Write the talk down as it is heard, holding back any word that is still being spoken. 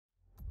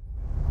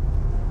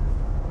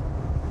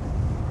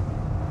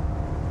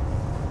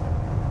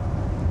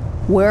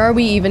Where are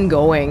we even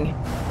going?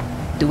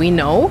 Do we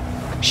know?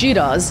 She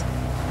does.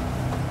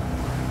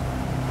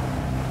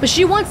 But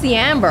she wants the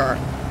amber.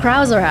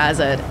 Krauser has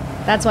it.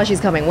 That's why she's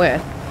coming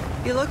with.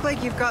 You look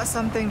like you've got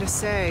something to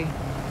say.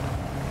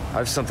 I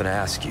have something to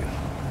ask you.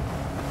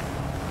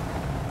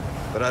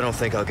 But I don't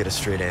think I'll get a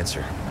straight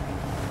answer.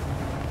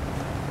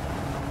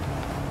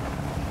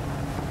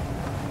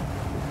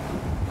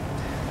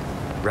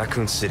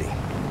 Raccoon City.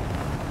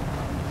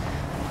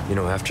 You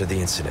know, after the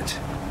incident,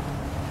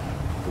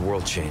 the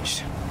world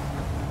changed.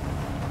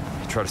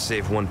 You try to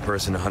save one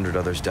person, 100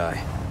 others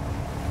die.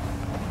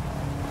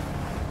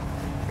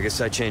 I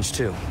guess I changed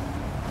too.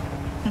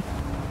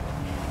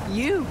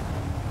 You?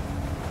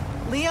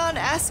 Leon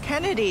S.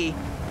 Kennedy.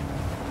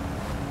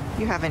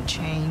 You haven't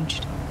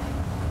changed.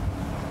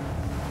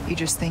 You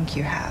just think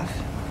you have.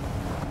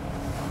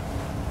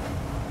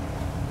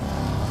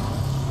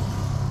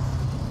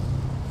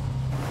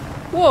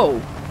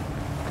 Whoa.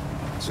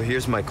 So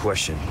here's my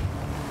question.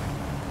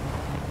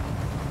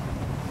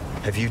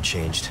 Have you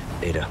changed,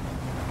 Ada?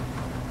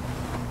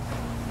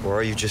 Or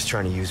are you just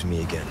trying to use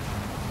me again?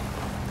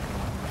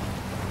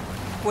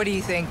 What do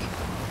you think?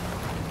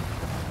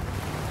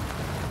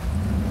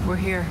 We're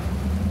here.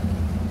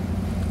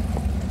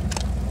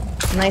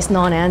 Nice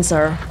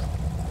non-answer.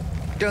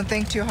 Don't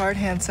think too hard,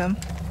 handsome.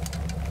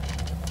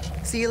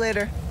 See you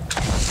later.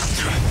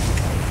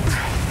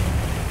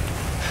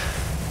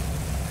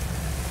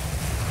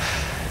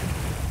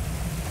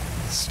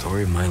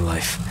 Story of my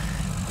life.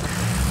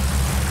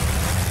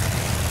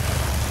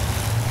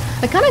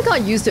 I kind of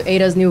got used to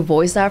Ada's new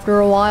voice after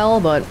a while,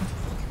 but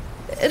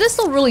it is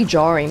still really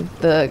jarring.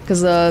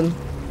 Because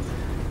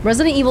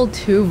Resident Evil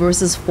 2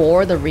 versus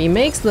 4, the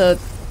remakes, the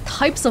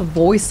types of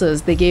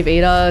voices they gave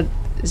Ada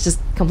is just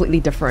completely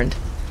different.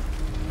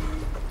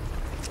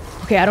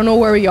 Okay, I don't know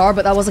where we are,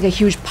 but that was like a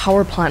huge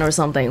power plant or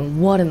something.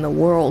 What in the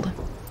world?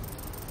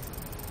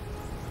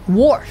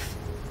 Wharf.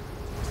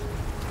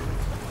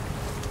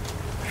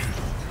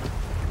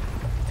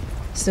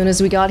 As soon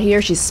as we got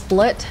here, she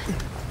split.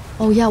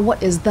 Oh yeah,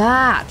 what is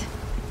that?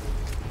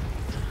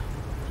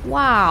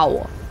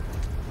 Wow.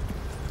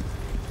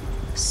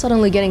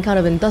 Suddenly getting kind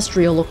of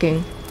industrial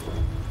looking.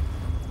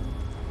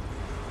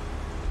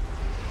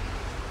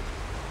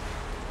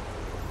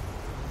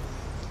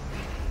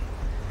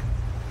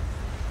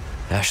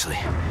 Ashley.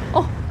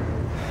 Oh.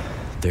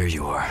 There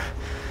you are.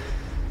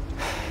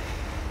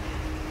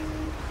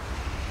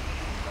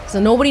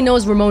 So nobody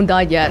knows Ramon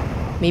died yet.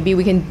 Maybe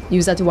we can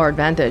use that to our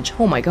advantage.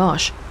 Oh my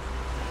gosh.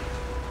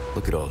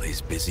 Look at all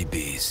these busy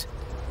bees.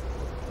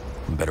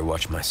 I better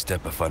watch my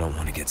step if I don't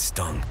want to get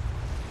stung.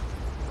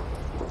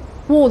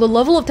 Whoa, the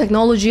level of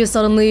technology is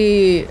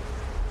suddenly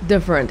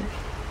different.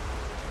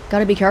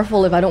 Gotta be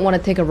careful if I don't want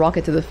to take a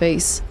rocket to the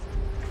face.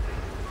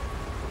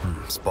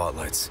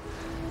 Spotlights.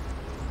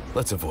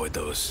 Let's avoid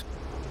those.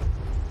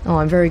 Oh,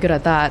 I'm very good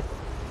at that.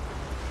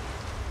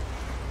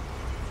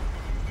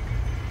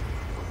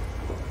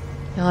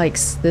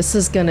 Yikes, this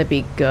is gonna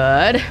be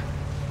good.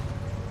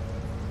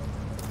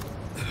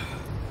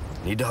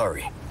 Need to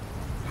hurry.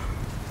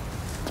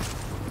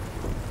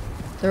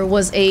 There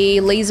was a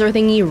laser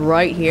thingy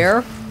right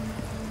here.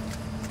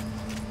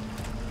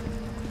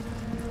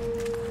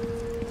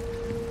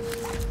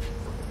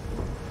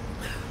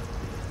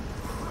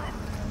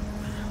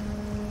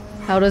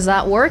 How does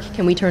that work?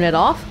 Can we turn it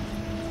off?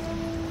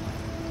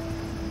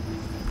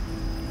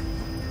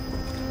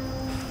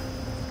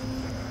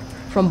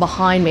 From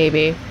behind,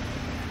 maybe.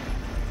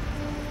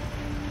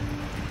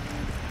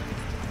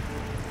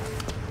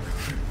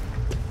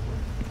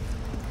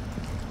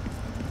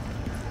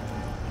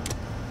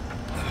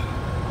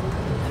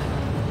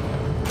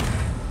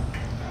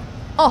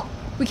 Oh,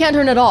 we can't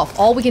turn it off.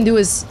 All we can do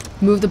is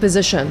move the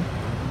position.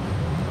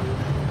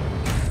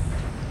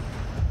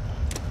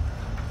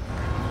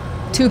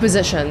 2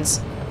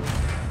 positions.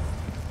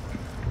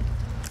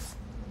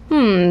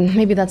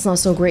 Maybe that's not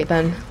so great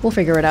then. We'll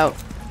figure it out.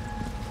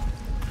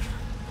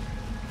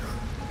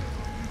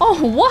 Oh,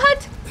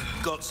 what?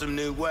 Got some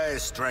new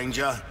wares,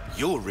 stranger.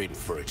 You're in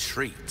for a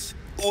treat.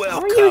 How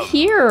Welcome. are you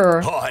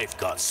here? I've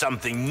got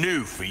something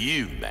new for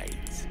you, mate.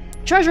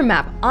 Treasure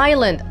map,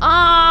 island.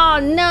 Ah,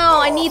 no,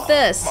 I need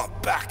this. My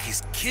back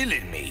is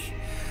killing me.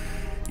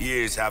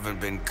 Years haven't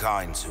been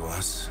kind to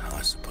us,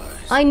 I suppose.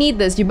 I need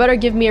this. You better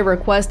give me a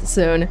request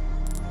soon.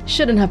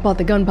 Shouldn't have bought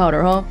the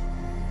gunpowder, huh?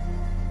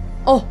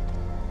 Oh,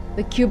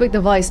 the cubic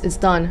device is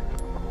done.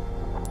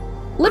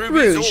 Lip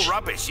Ruby's rouge. all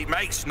rubbish. It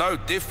makes no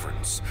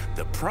difference.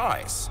 The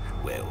price,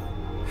 well,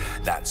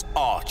 that's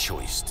our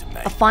choice to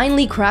make. A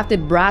finely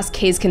crafted brass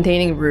case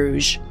containing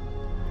rouge.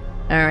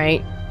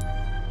 Alright.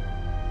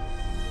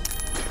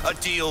 A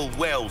deal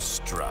well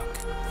struck.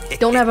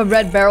 Don't have a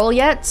red barrel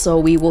yet, so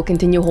we will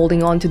continue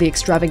holding on to the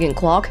extravagant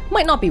clock.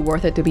 Might not be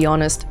worth it, to be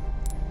honest.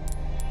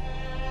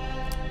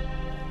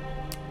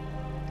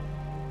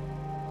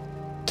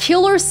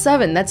 Killer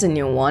 7, that's a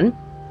new one.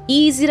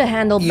 Easy to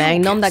handle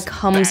magnum that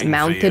comes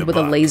mounted with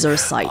a laser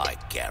sight. I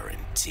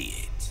guarantee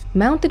it.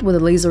 Mounted with a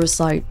laser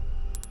sight.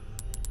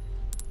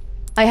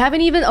 I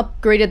haven't even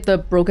upgraded the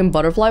broken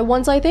butterfly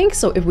ones, I think.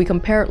 So if we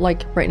compare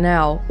like right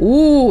now,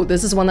 ooh,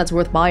 this is one that's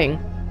worth buying.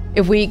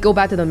 If we go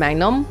back to the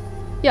Magnum,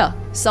 yeah,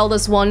 sell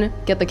this one,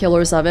 get the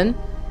Killer 7.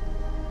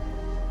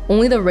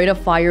 Only the rate of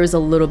fire is a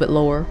little bit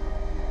lower.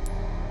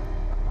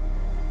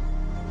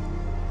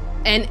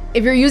 And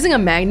if you're using a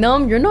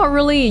Magnum, you're not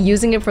really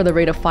using it for the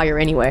rate of fire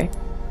anyway.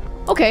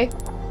 Okay,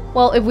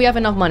 well, if we have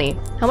enough money.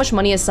 How much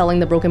money is selling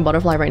the broken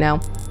butterfly right now?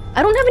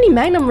 I don't have any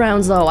Magnum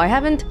rounds though. I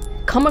haven't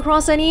come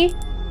across any.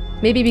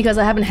 Maybe because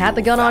I haven't had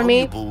the gun on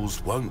me.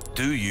 Valuables won't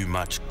do you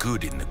much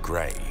good in the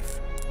grave.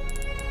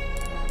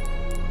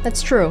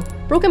 That's true.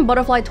 Broken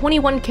butterfly,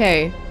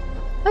 21k.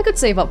 I could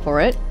save up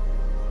for it.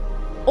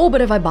 Oh,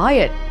 but if I buy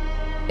it,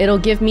 it'll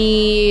give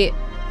me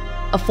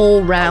a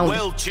full round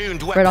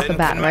right off the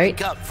bat, right?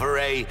 Make up for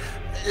a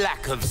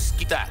lack of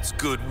skill. That's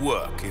good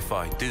work, if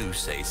I do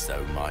say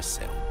so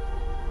myself.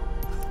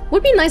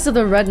 Would be nice if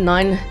the red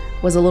 9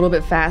 was a little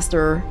bit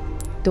faster.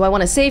 Do I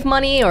want to save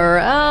money or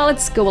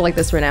let's go like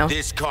this right now?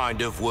 This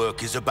kind of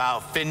work is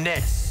about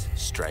finesse,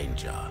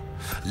 stranger.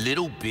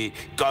 Little bit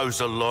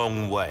goes a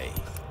long way.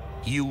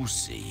 You'll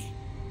see.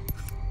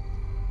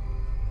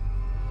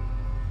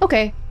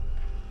 Okay.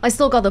 I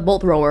still got the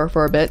bolt thrower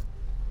for a bit.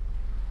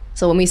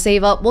 So when we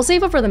save up, we'll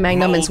save up for the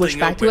Magnum and switch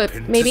back to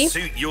it, maybe? To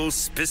suit your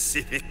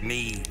specific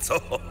needs.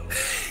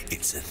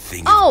 It's a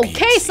thing. Oh,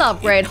 case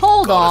upgrade.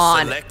 Hold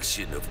on. A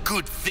selection of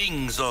good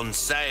things on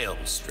sale,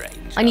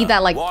 stranger. I need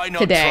that like Why not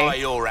today. try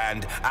your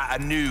hand at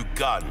a new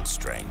gun,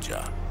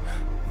 stranger?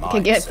 I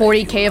can get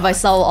 40k if I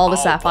sell all the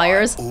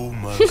sapphires.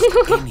 Almost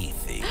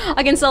anything.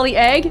 I can sell the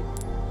egg.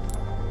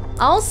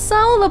 I'll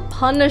sell the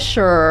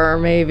Punisher,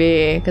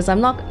 maybe, because I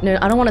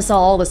don't want to sell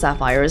all the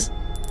sapphires.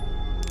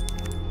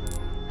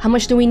 How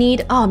much do we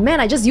need? Oh man,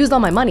 I just used all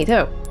my money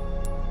too.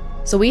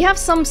 So we have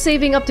some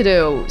saving up to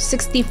do.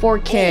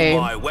 64k.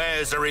 All my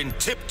wares are in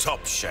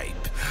tip-top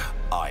shape,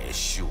 I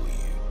assure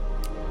you.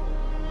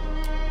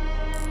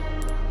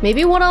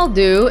 Maybe what I'll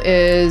do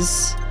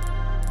is...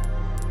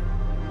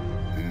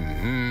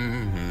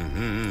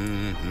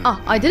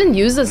 Ah, I didn't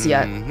use this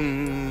yet.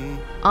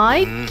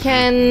 I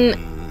can...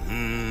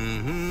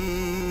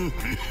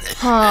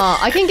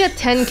 I can get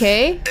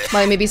 10k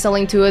by maybe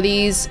selling 2 of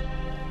these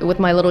with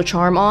my little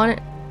charm on.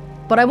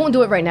 But I won't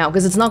do it right now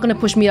because it's not going to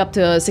push me up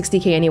to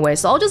 60k anyway,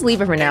 so I'll just leave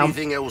it for now.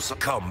 Anything else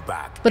come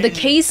back. But the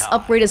case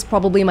upgrade is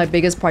probably my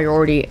biggest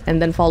priority,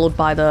 and then followed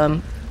by the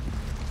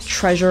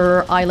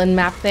treasure island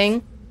map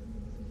thing,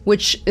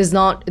 which is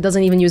not, it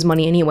doesn't even use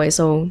money anyway,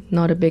 so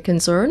not a big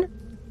concern.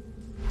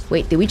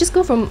 Wait, did we just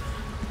go from...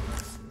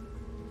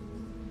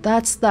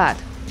 That's that.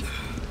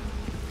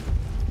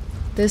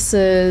 This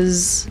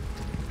is...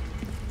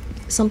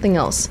 something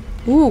else.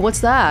 Ooh,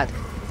 what's that?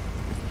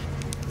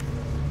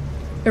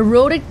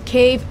 Eroded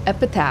Cave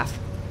Epitaph.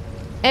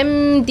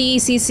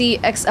 MDCC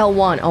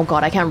XL1. Oh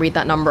god, I can't read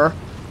that number.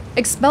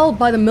 Expelled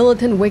by the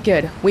militant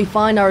wicked, we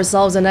find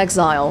ourselves in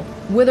exile.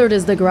 Withered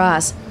is the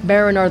grass,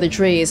 barren are the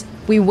trees.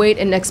 We wait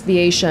in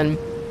expiation.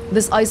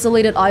 This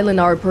isolated island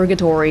our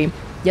purgatory.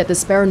 Yet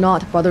despair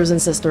not, brothers and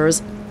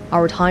sisters.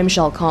 Our time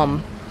shall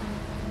come.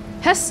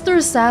 Hester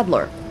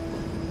Sadler.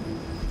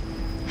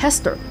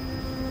 Hester.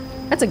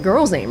 That's a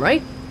girl's name,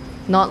 right?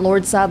 Not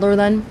Lord Sadler,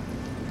 then?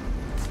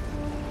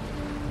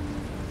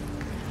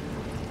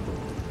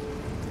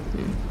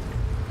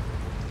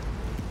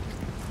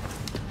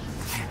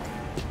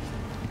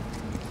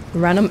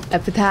 Random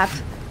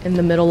epitaph in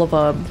the middle of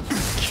a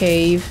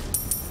cave.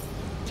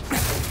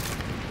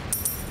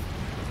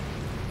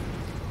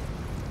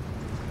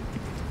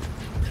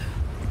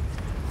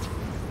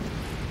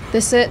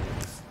 This it?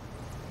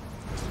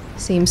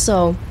 Seems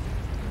so.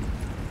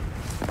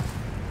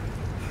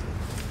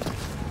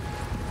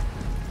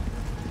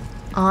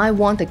 I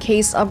want a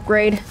case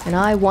upgrade, and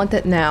I want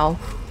it now.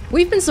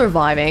 We've been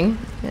surviving.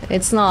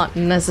 It's not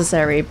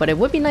necessary, but it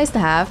would be nice to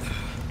have.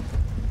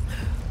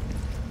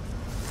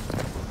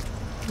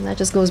 And that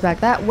just goes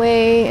back that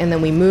way, and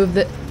then we moved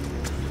it.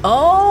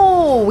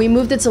 Oh! We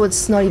moved it so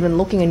it's not even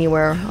looking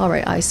anywhere.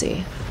 Alright, I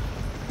see.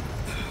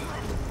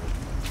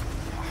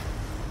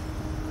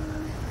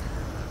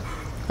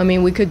 I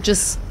mean, we could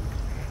just...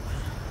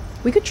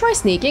 We could try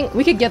sneaking.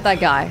 We could get that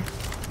guy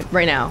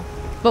right now.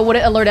 But would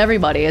it alert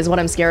everybody is what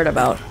I'm scared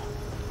about.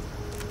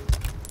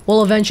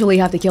 We'll eventually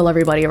have to kill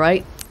everybody,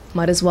 right?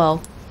 Might as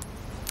well.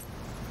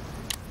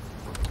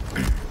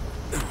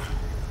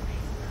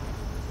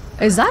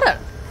 Is that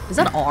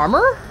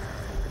armor?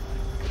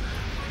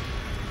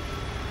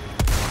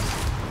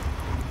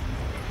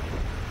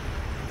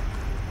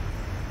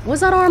 Was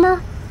that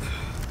armor?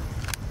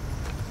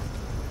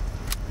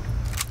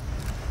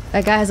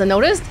 That guy hasn't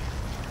noticed?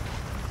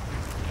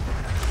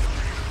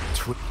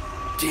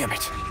 Damn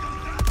it.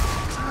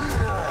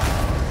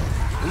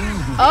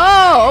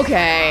 Oh,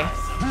 okay.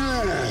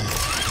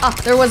 Ah,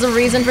 there was a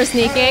reason for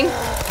sneaking.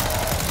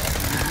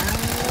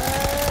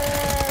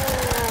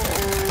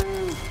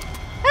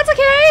 That's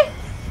okay.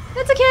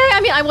 That's okay. I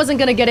mean, I wasn't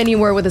gonna get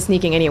anywhere with the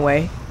sneaking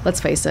anyway. Let's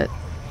face it.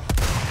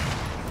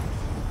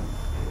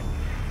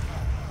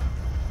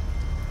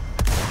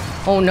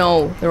 Oh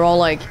no, they're all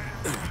like...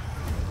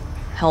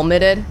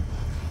 helmeted.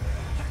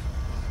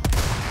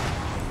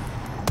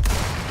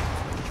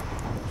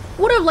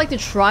 Would have liked to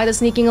try the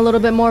sneaking a little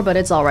bit more, but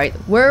it's alright.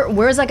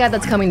 Where's that guy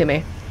that's coming to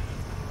me?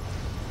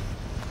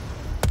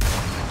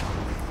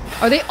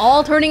 Are they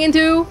all turning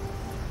into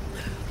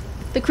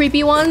the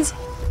creepy ones?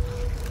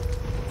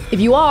 If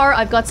you are,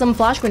 I've got some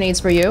flash grenades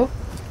for you.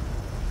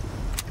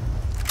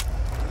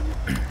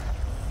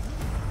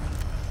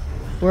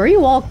 Where are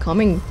you all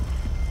coming?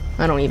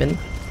 I don't even...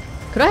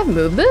 Could I have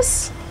moved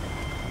this?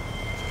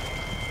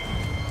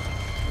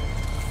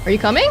 Are you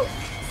coming?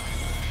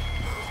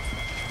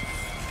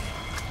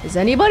 Is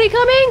anybody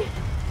coming?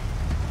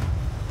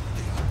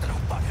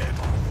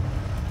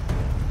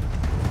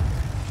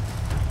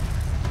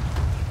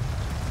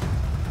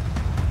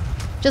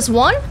 Just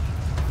one?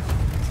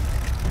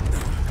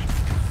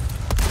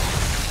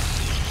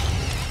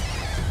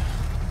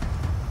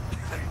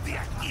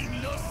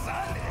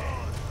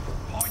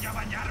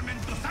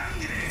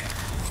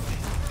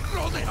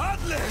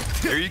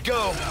 There you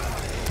go.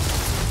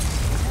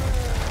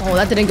 Oh,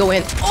 that didn't go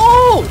in.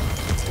 Oh!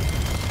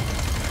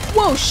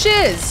 Whoa,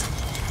 shiz!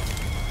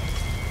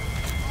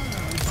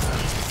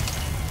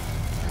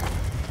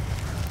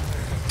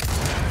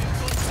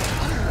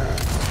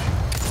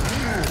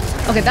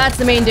 Okay, that's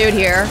the main dude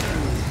here.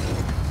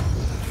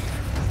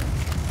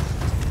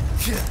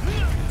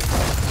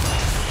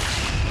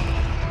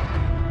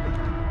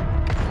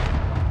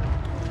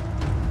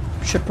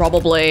 Should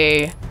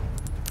probably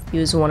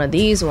use one of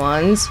these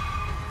ones.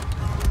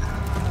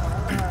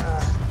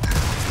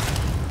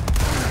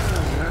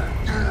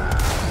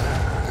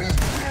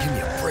 Give me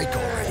a break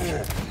already.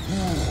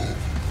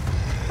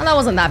 Oh, that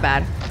wasn't that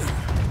bad.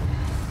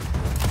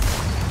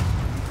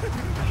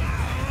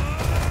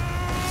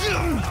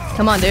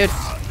 Come on, dude.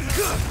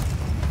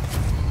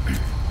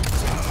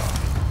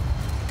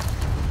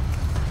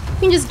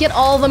 You can just get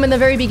all of them in the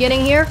very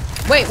beginning here.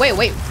 Wait.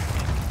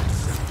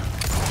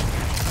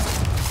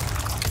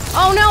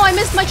 Oh no, I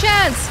missed my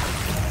chance!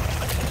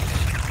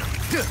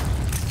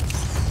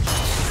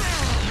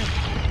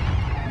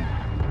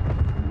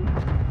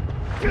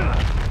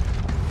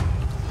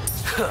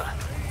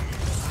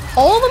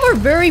 All of them are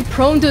very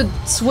prone to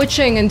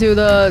switching into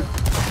the...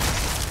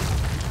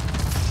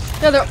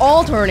 Yeah, they're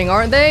all turning,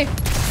 aren't they?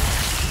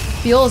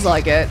 Feels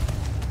like it.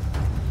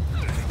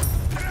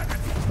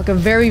 Like a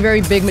very,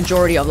 very big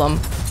majority of them.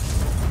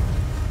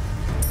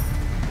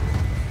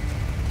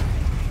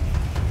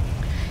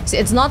 See,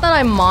 it's not that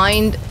I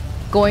mind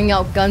going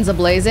out guns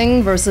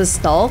a-blazing versus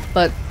stealth,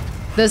 but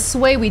this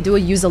way we do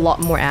use a lot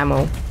more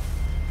ammo.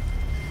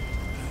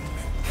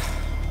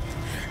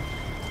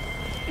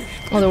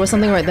 Oh, there was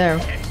something right there.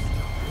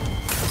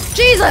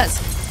 Jesus!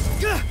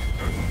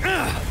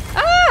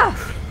 Ah!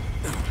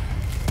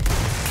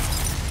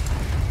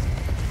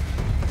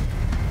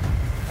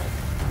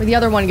 Where'd the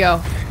other one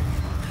go?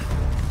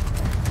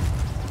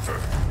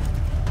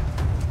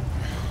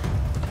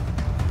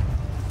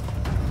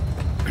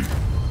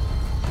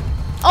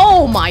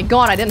 Oh my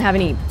god, I didn't have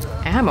any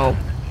ammo.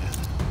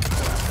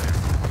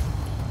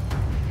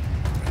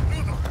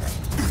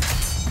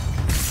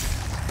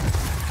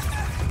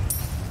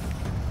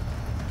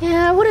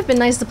 Yeah, it would have been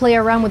nice to play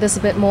around with this a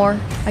bit more,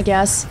 I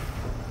guess.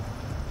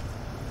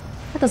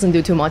 That doesn't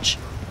do too much.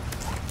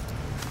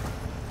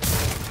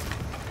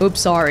 Oops,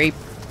 sorry.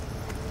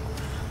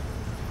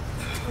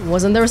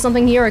 Wasn't there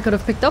something here I could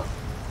have picked up?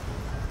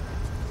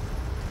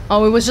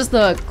 Oh, it was just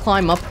the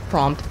climb up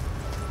prompt.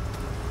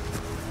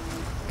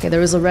 Okay,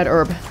 there is a red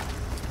herb.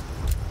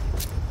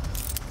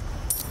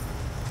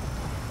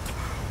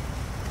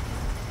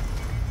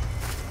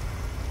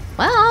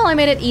 Well, I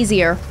made it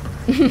easier.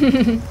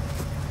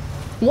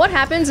 What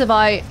happens if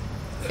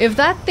if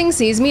that thing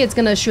sees me, it's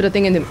gonna shoot a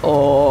thing into...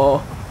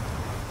 Oh.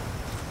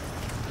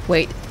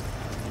 Wait.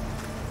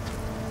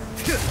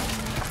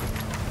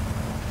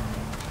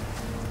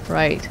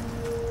 Right.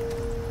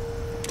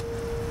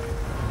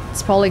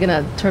 It's probably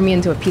gonna turn me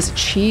into a piece of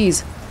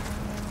cheese.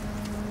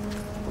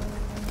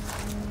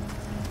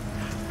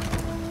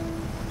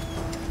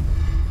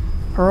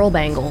 Pearl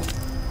bangle.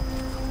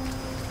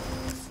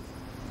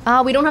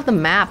 Ah, we don't have the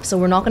map, so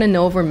we're not gonna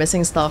know if we're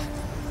missing stuff.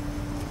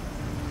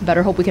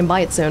 Better hope we can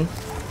buy it soon.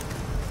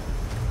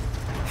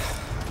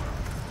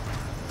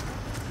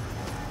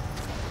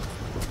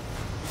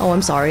 Oh,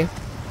 I'm sorry.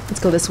 Let's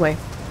go this way.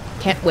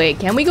 Can't wait.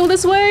 Can we go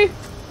this way?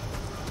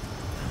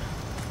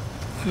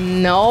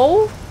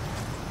 No?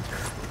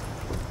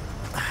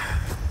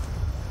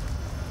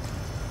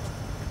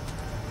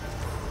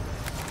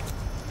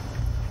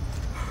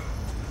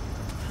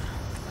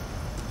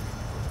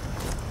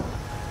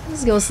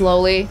 Let's go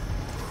slowly.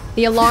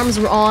 The alarms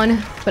were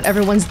on, but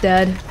everyone's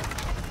dead.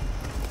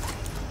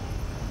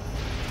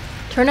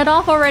 Turn it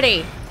off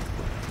already!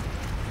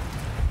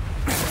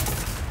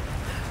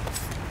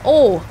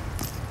 Oh!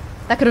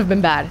 That could have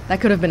been bad. That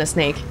could have been a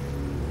snake.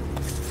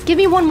 Give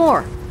me one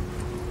more!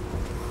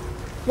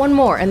 One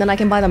more, and then I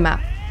can buy the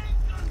map.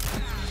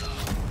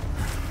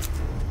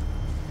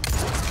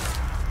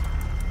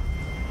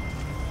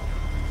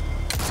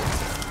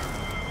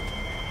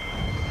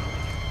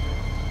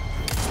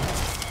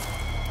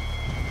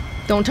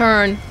 Don't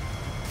turn.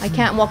 I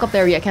can't walk up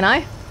there yet, can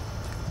I?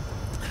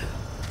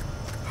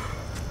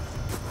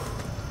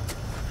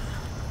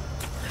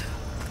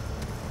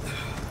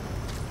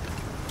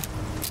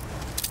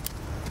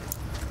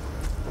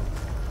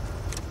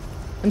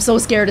 I'm so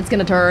scared it's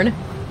gonna turn.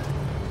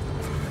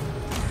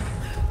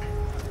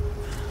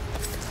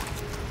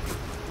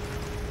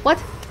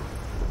 What?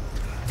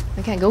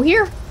 I can't go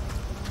here?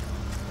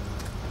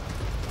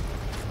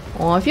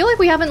 Oh, I feel like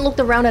we haven't looked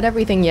around at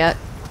everything yet.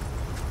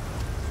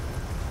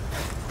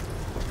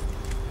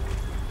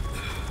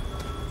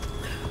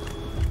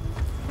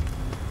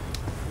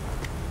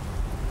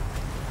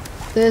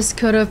 This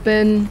could have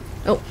been...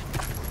 Oh,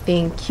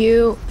 thank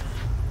you.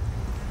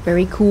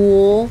 Very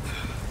cool.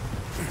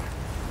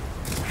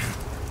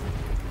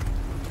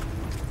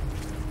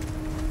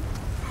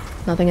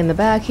 Nothing in the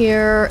back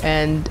here,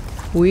 and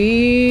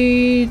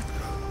we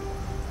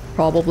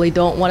probably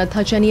don't want to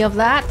touch any of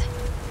that.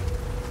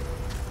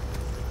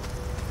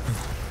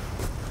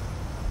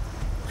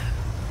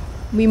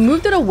 We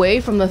moved it away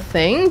from the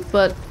thing,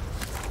 but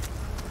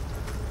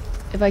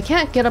if I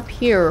can't get up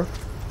here...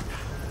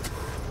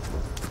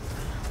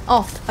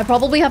 Oh, I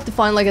probably have to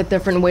find like a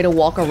different way to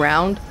walk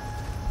around,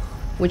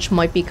 which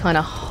might be kind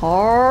of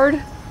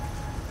hard.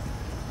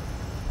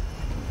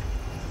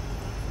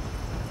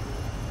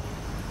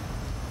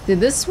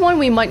 This one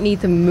we might need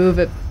to move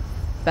it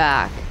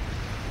back.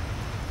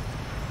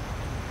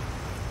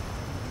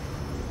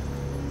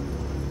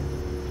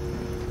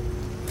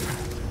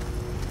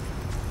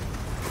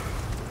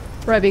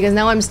 Right, because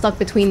now I'm stuck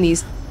between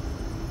these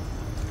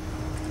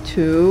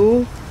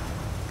two.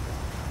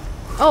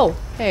 Oh,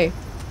 hey.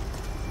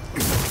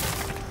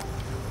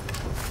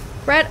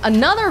 Red,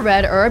 another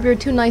red herb, you're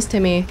too nice to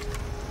me.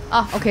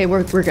 Ah, okay,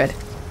 we're good.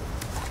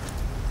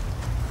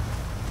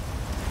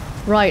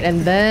 Right,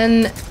 and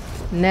then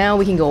now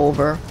we can go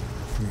over.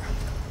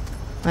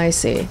 I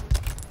see.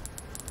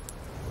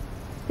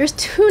 You're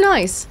too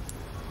nice.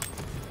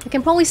 I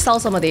can probably sell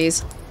some of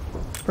these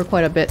for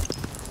quite a bit.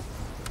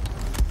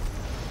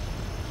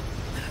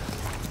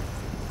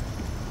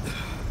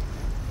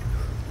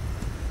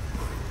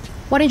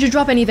 Why didn't you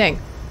drop anything?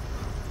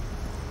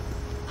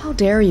 How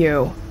dare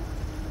you?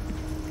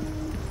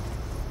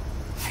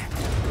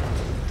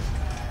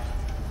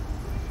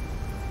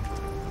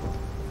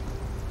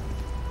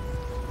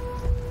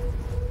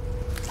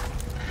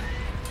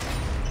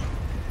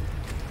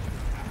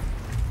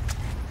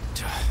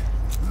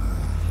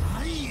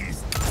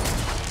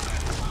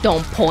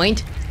 Don't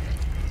point.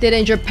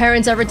 Didn't your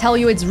parents ever tell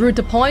you it's rude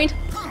to point?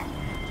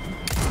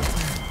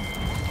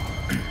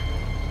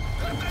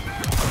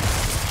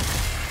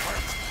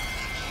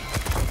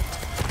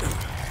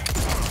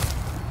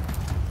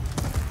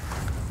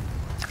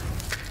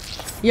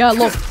 Yeah,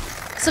 look.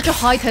 Such a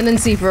high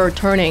tendency for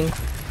turning.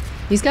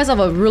 These guys have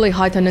a really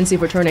high tendency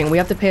for turning. We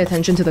have to pay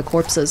attention to the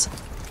corpses.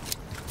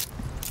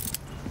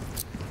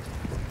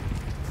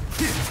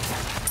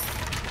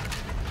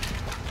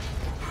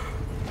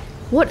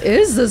 What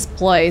is this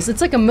place?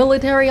 It's like a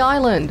military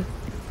island.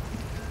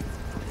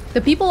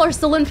 The people are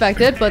still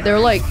infected, but they're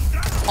like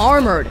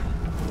armored.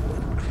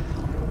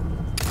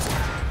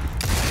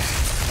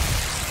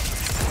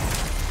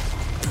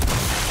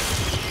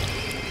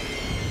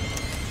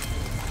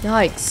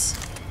 Yikes.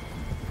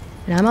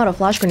 And I'm out of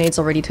flash grenades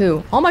already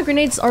too. All my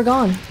grenades are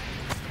gone.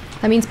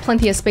 That means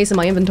plenty of space in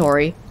my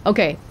inventory.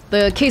 Okay,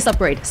 the case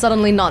upgrade.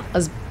 Suddenly not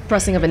as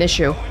pressing of an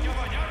issue.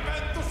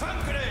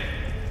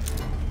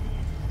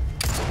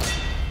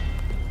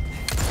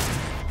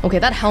 Okay,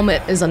 that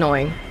helmet is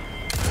annoying.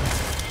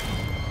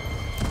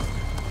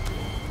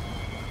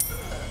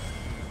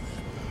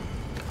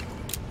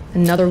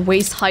 Another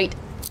waist height.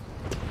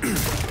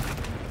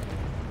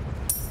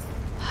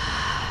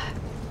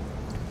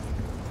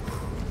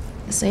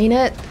 This ain't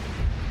it.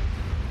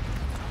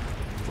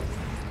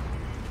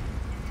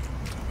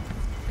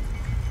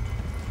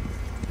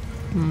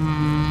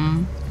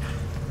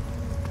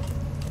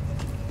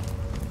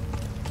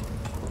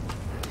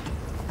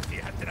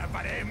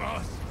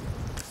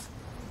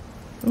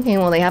 Okay,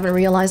 well, they haven't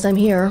realized I'm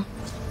here.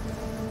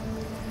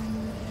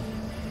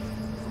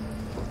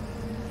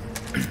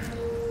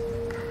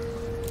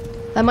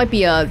 That might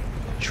be a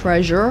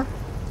treasure.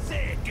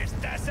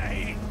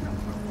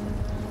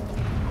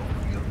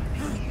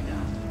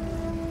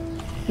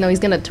 No, he's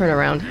gonna turn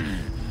around.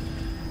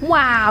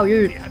 Wow,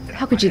 you're...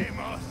 How could you...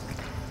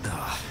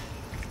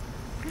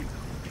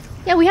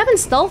 Yeah, we haven't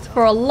stealthed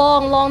for a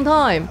long, long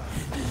time.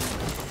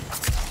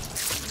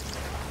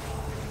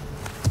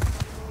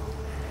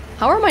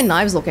 How are my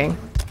knives looking?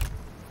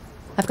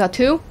 I've got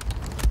 2?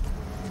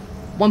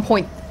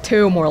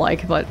 1.2 more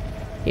like, but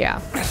yeah.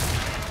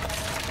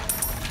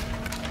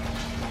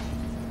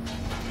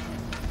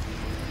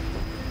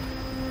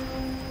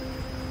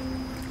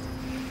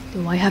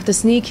 Do I have to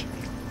sneak?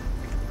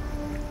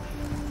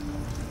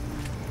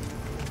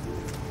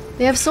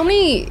 They have so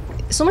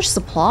much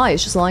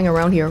supplies just lying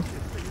around here.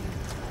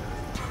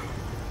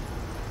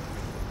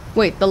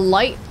 Wait, the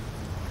lighthouse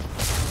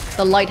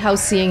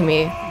seeing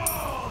me.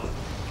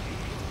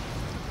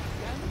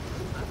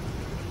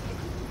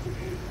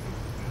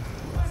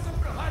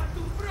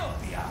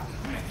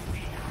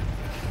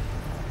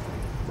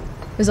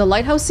 Is a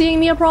lighthouse seeing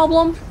me a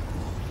problem?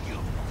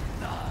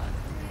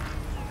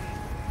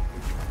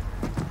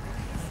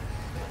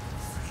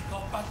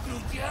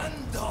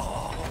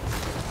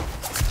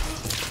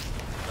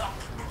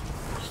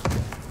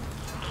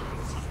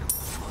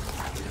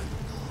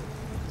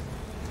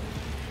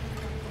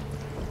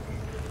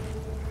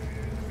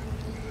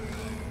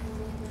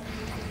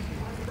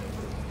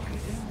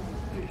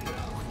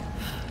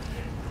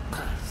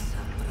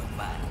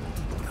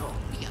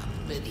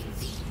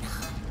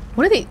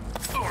 What are they?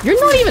 You're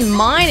not even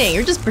mining!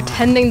 You're just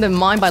pretending to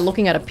mine by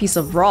looking at a piece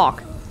of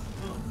rock.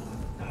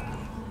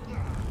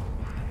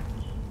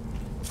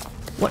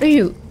 What are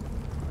you...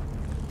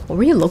 What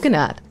were you looking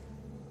at?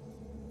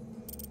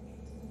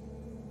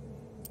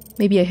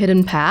 Maybe a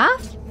hidden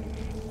path?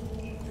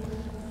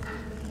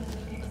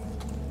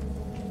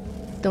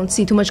 Don't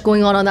see too much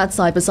going on that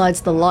side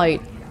besides the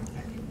light.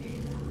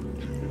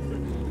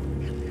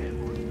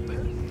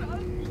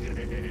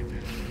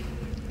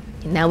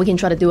 Now we can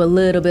try to do a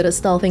little bit of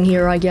stealthing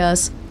here, I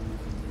guess.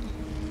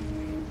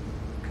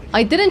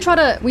 I didn't try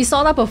to... We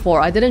saw that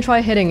before. I didn't try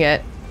hitting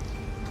it.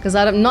 Because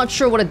I'm not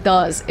sure what it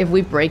does. If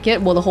we break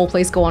it, will the whole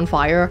place go on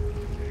fire?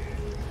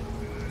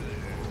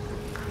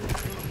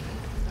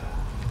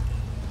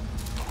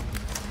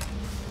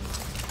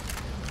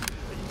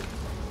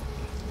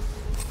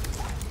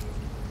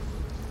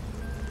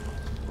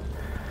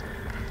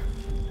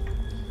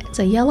 It's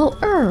a yellow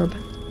herb.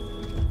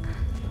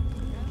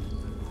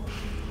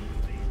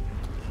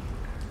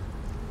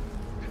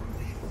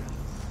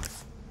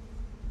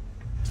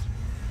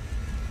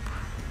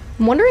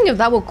 I'm wondering if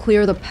that will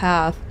clear the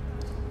path.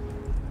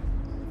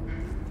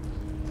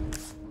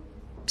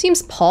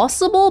 Seems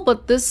possible,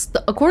 but this,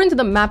 according to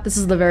the map, this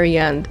is the very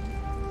end.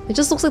 It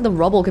just looks like the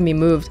rubble can be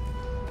moved.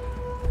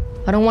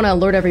 I don't want to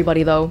alert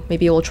everybody though.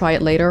 Maybe we'll try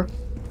it later.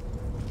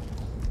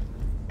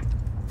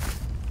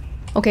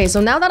 Okay,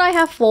 so now that I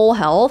have full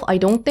health, I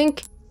don't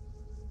think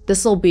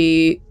this will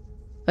be...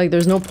 Like,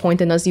 there's no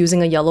point in us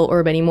using a yellow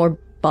herb anymore,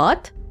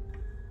 but...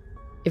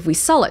 If we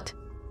sell it,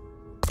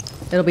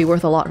 it'll be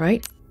worth a lot,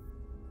 right?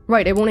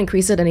 Right, it won't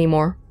increase it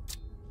anymore.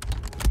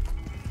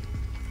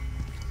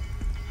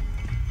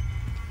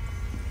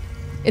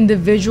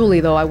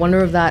 Individually though, I wonder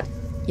if that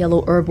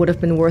yellow herb would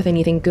have been worth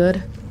anything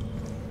good.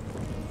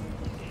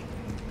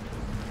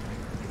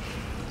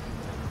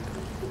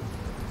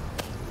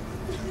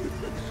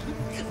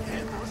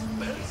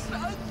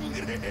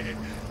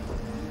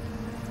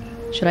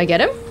 Should I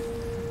get him?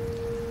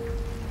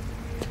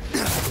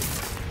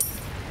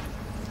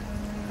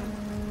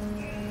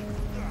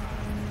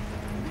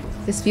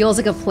 This feels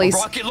like a place... A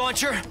rocket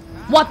launcher?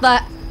 What the...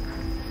 How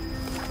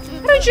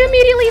did you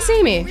immediately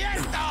see me?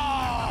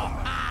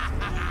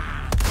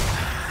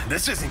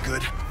 This isn't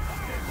good.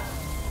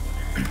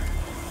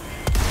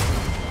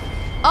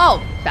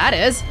 Oh, that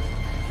is.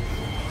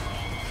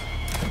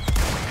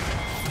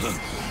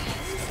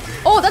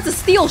 Oh, that's a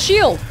steel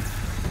shield.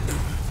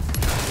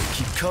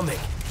 Keep coming.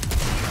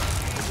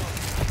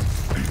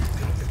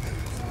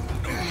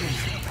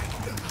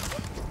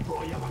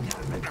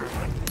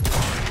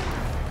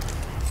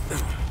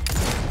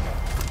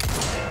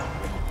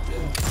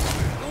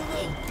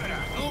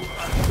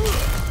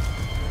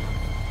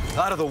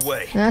 Out of the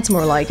way. That's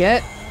more like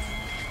it.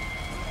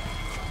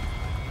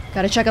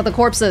 Gotta check out the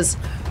corpses.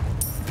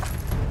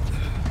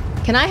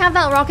 Can I have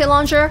that rocket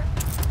launcher?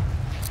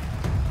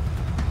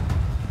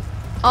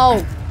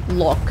 Oh,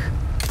 look.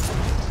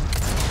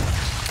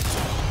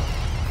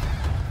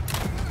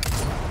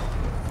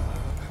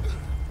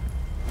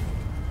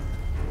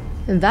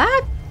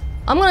 That?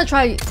 I'm gonna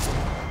try...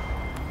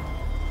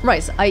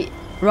 Right,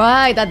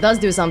 Right, that does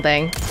do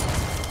something.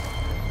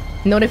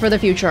 Note it for the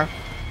future.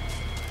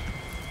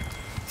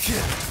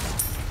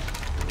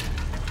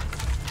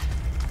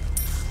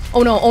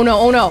 Oh no, oh no,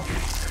 oh no.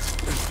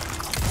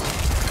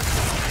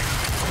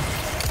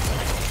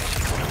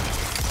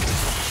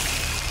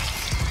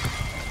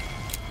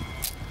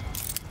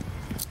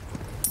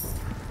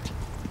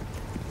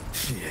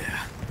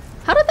 Yeah.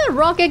 How did that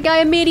rocket guy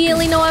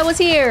immediately know I was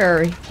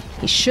here?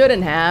 He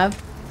shouldn't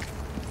have,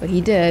 but he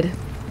did.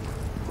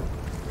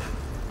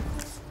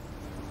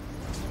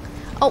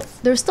 Oh,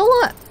 there's still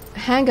a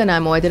handgun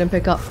ammo I didn't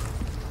pick up.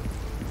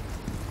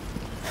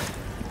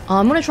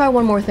 I'm gonna try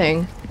one more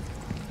thing.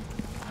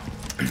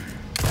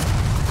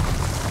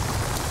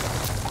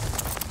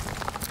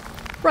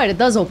 Right, it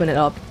does open it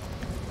up.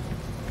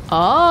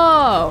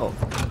 Oh!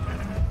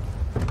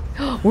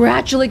 We're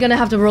actually gonna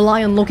have to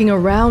rely on looking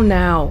around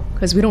now,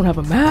 because we don't have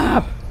a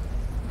map.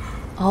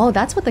 Oh,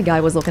 that's what the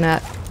guy was looking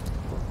at.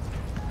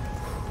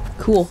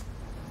 Cool.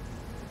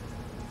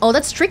 Oh,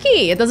 that's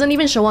tricky! It doesn't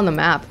even show on the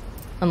map.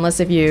 Unless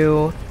if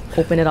you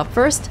open it up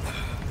first.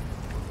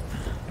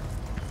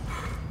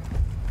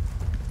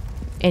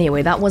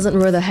 Anyway, that wasn't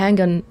where the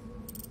handgun...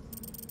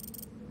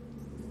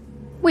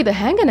 Wait, the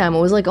handgun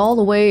ammo was like all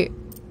the way...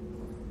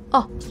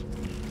 Oh,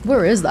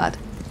 where is that?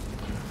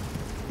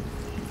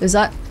 Is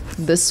that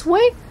this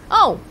way?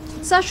 Oh,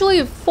 it's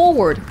actually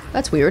forward.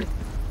 That's weird.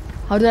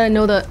 How did I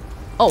know that?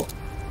 Oh,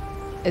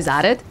 is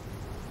that it?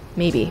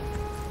 Maybe.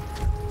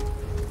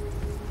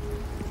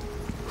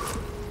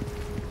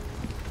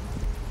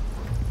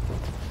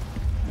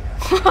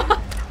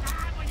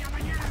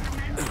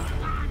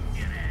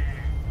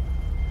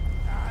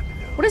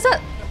 What is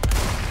that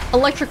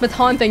electric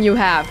baton thing you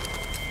have?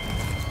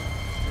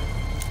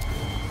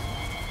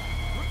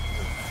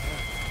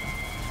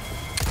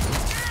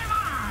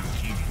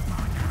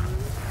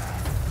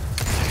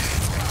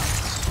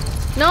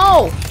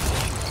 No!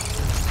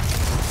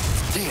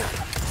 Damn.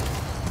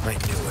 I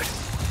knew it.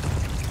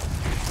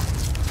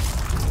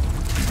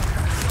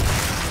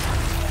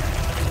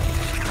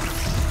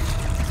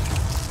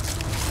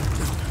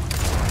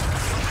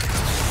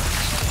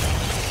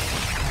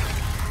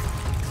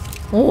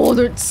 Oh,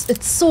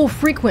 it's so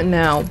frequent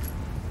now.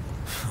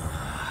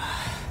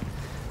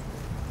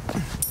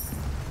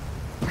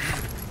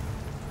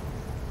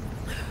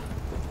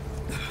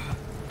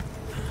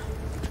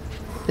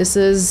 This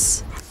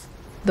is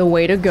the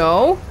way to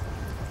go.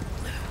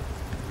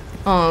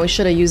 Oh, we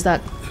should have used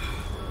that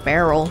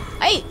barrel.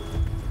 Hey!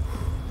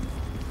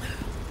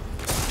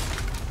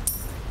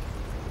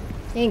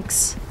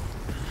 Thanks.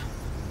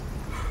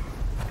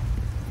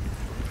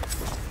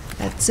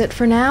 That's it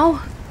for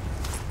now.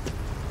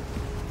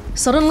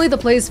 Suddenly the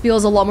place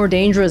feels a lot more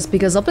dangerous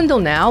because up until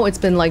now it's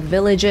been like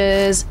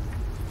villages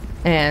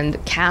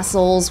and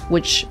castles,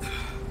 which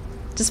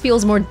just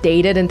feels more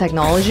dated in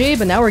technology,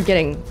 but now we're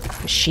getting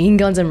machine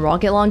guns and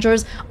rocket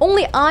launchers.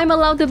 Only I'm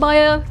allowed to buy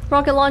a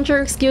rocket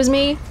launcher, excuse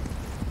me?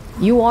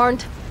 You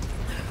aren't?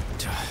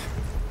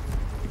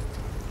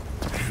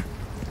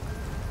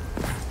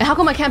 And how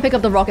come I can't pick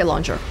up the rocket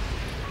launcher?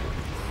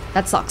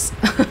 That sucks.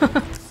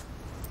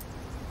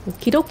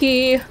 Okie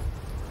dokie.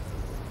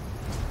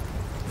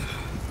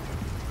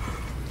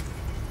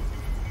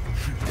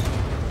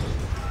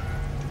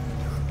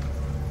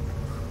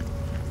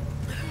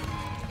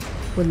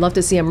 Would love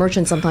to see a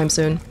merchant sometime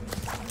soon.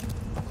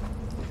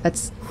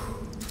 That's...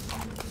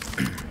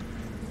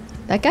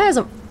 That guy has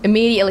a...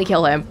 Immediately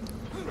kill him.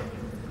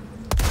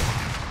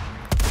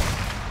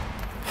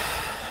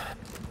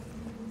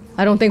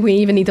 I don't think we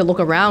even need to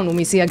look around when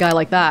we see a guy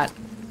like that.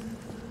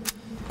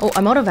 Oh,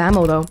 I'm out of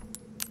ammo though.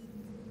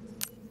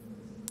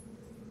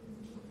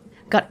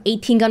 Got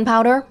 18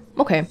 gunpowder?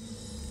 Okay.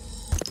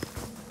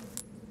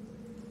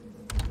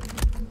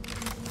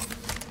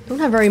 Don't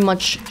have very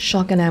much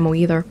shotgun ammo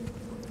either.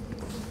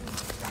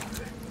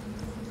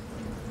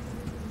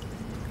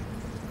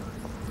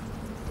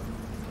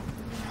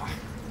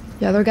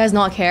 The other guys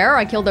not care?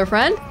 I killed their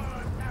friend?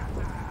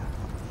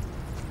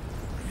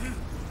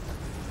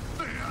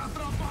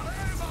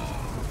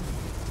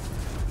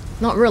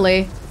 Not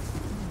really.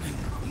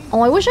 Oh,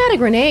 I wish I had a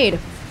grenade.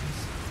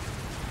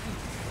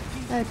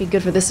 That'd be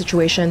good for this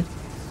situation.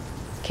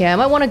 Okay, I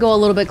might want to go a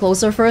little bit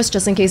closer first,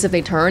 just in case if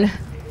they turn.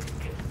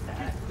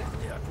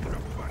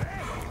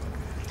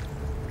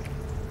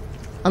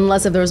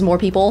 Unless if there's more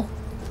people.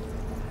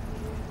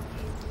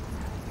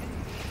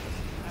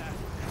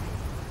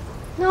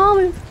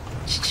 No,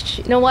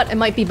 you know what? It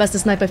might be best to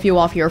snipe a few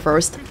off here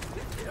first.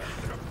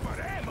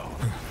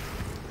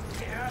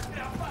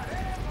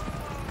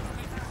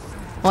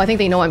 Oh, I think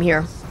they know I'm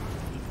here.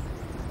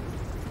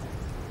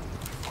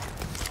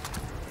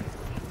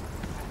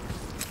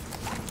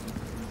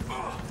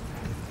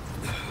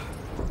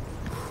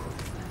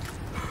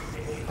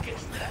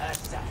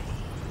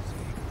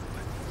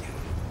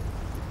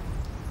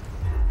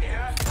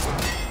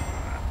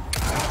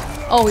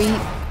 Oh, he...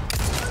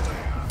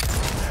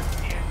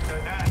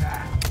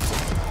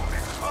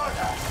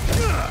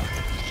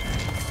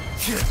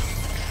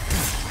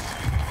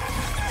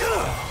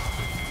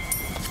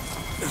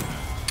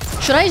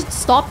 Should I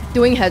stop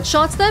doing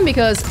headshots then?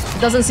 Because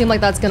it doesn't seem like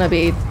that's gonna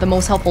be the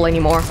most helpful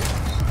anymore.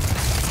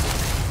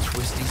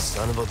 Twisty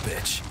son of a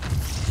bitch.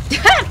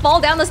 Fall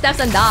down the steps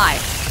and die.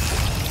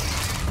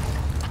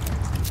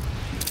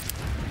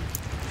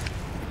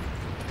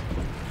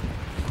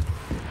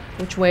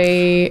 Which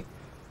way?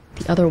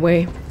 The other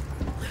way.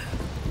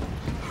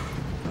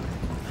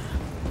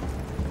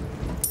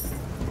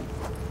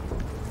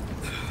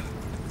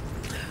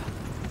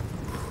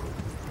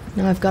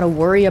 Now I've got to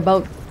worry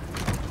about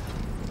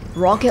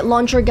rocket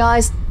launcher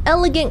guys.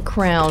 Elegant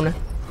crown.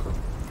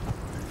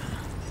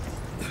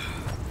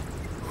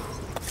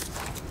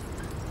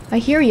 I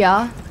hear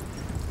ya.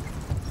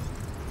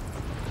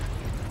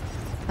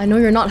 I know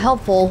you're not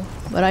helpful,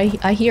 but I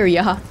hear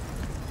ya.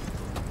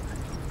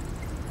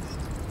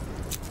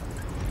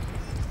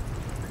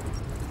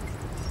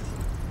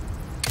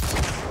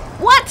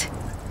 What?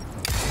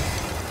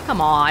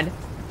 Come on.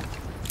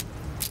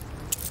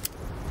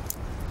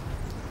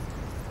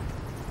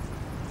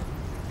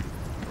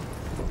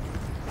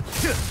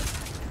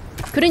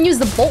 Couldn't use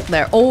the bolt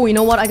there. Oh, you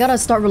know what? I gotta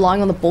start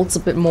relying on the bolts a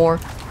bit more.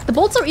 The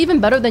bolts are even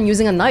better than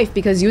using a knife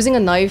because using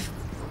a knife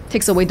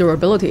takes away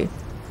durability.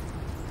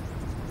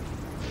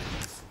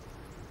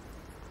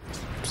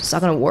 Is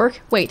that gonna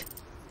work? Wait.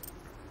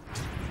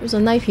 There's a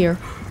knife here.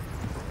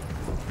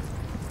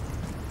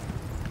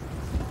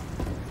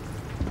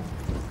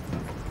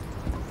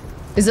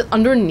 Is it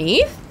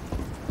underneath?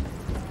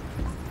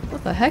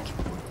 What the heck?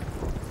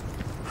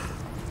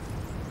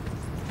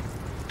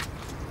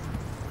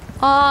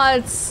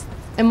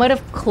 It might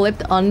have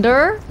clipped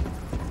under.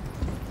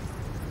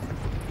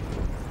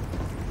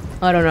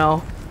 I don't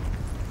know.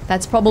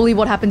 That's probably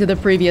what happened to the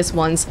previous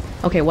ones.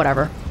 Okay,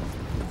 whatever.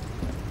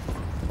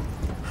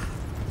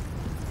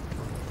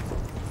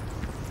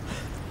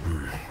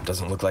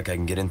 Doesn't look like I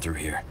can get in through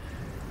here.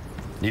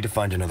 Need to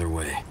find another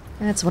way.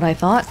 That's what I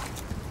thought.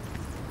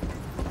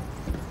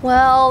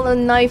 Well, a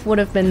knife would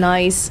have been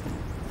nice.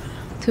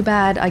 Too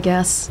bad, I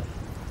guess.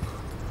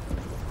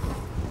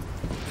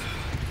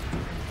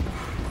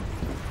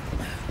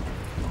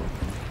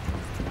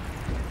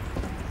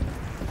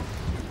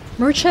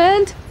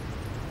 Merchant?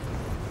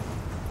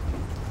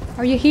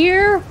 Are you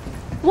here?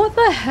 What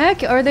the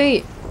heck are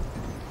they?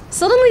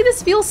 Suddenly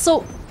this feels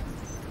so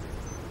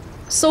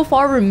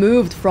far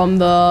removed from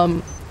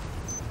the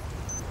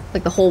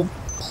like the whole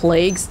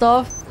plague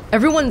stuff.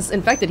 Everyone's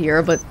infected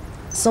here, but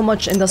so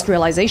much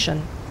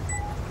industrialization.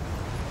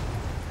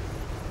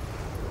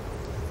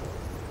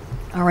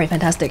 Alright,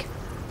 fantastic.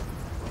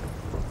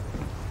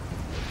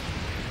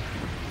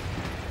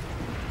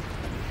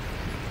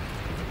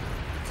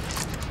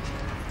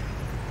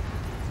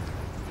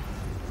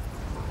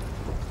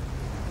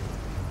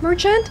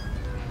 Merchant?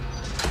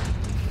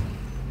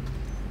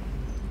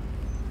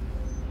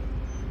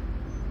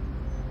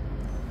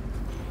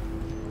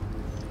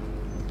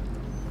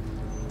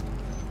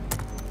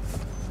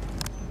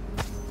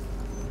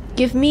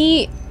 Give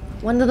me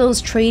one of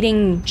those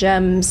trading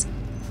gems,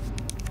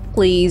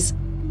 please.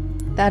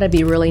 That'd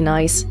be really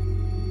nice.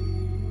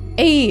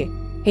 Hey!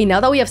 Hey, now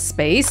that we have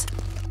space,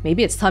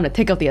 maybe it's time to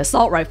take out the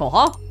assault rifle,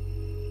 huh?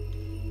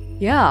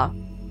 Yeah.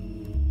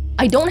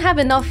 I don't have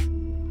enough...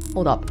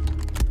 Hold up.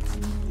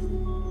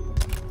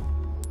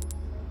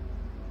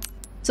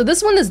 So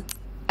this one is,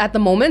 at the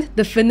moment,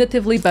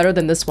 definitively better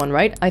than this one,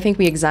 right? I think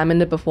we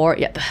examined it before.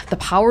 Yeah, the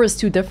power is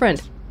too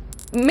different.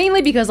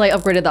 Mainly because I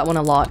upgraded that one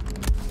a lot.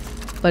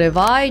 But if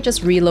I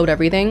just reload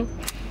everything...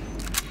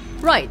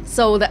 Right,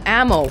 so the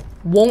ammo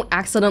won't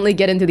accidentally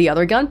get into the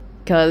other gun,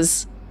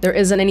 because there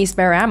isn't any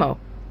spare ammo.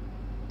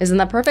 Isn't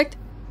that perfect?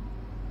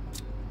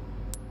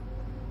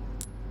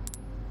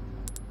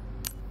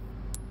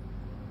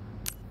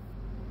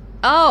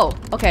 Oh,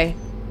 okay.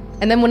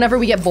 And then whenever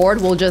we get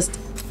bored, we'll just...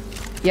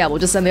 Yeah, we'll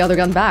just send the other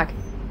gun back.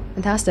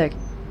 Fantastic.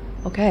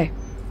 Okay.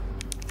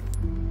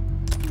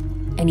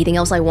 Anything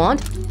else I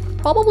want?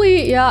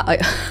 Probably, yeah.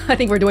 I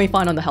think we're doing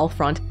fine on the health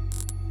front.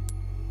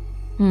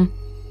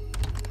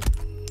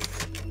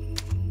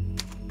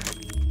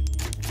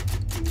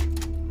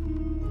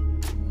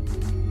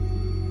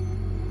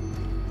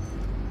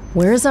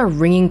 Where is that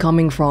ringing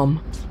coming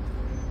from?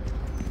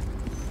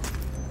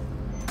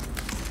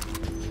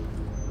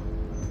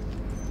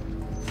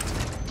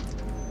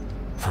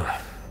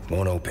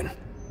 Won't open.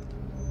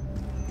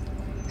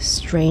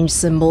 Strange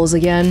symbols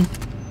again.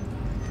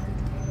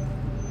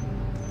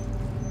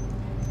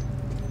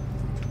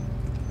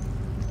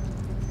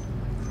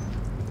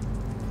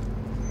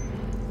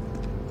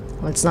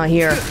 Well, it's not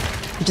here.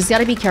 We just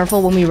gotta be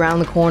careful when we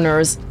round the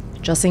corners,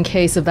 just in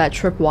case if that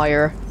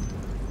tripwire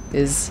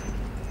is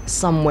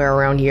somewhere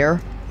around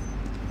here.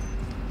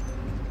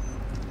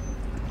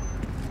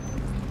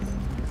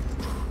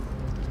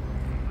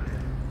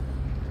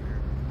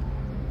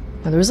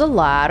 Now, there's a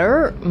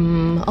ladder.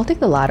 I'll take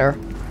the ladder.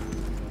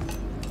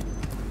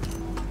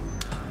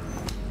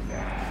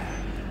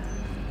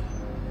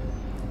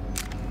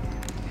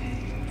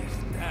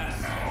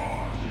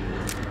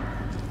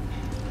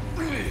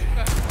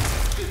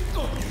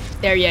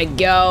 There you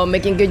go,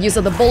 making good use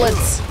of the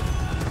bullets.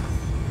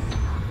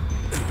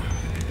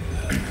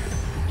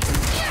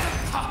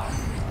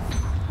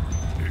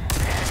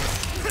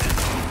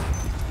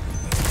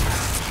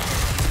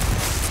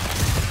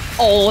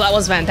 Oh, that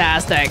was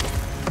fantastic.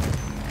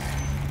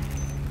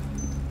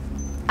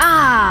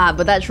 Ah,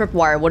 but that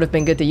tripwire would have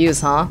been good to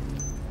use, huh?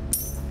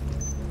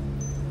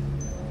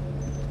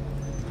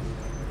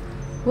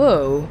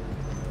 Whoa.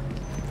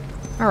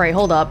 Alright,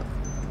 hold up.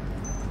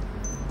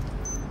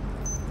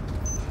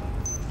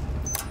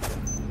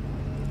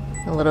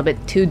 A little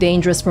bit too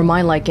dangerous for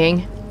my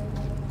liking.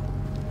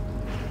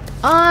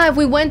 Ah, if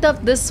we went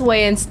up this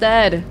way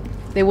instead,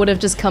 they would have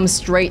just come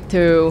straight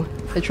to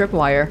the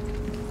tripwire.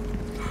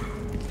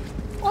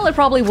 Well, it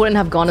probably wouldn't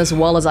have gone as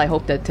well as I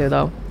hoped it to,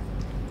 though.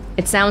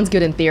 It sounds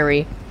good in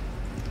theory.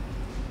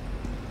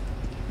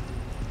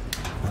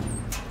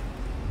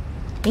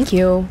 Thank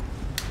you.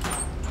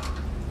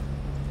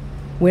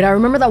 Wait, I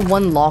remember that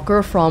one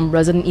locker from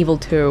Resident Evil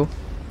 2.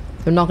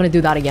 They're not gonna do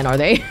that again, are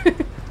they?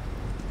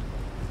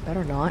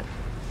 Better not.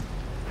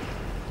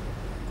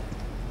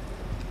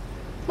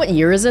 What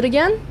year is it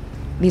again?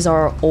 These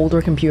are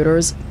older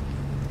computers.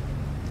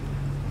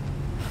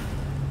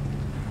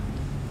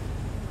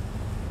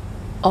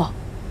 Oh,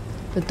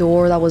 the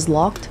door that was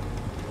locked.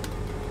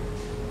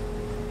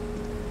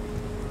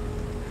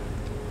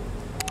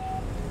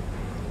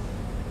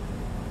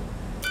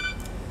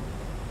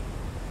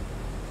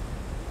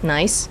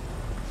 Nice.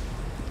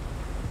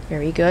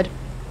 Very good.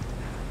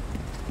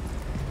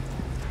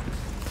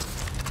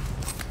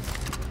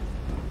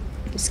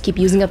 Just keep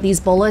using up these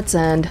bullets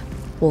and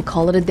we'll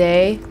call it a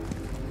day.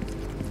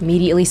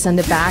 Immediately send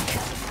it back.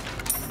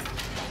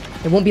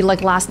 It won't be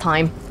like last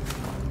time.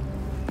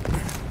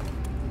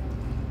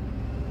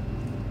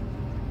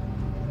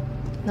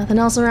 Nothing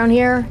else around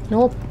here?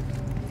 Nope.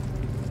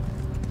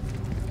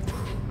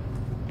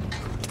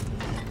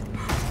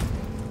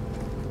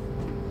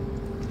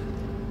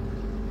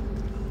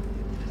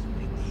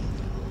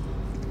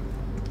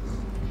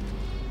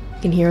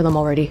 Can hear them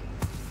already.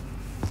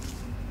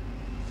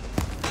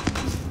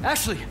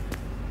 Ashley!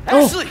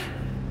 Oh. Ashley!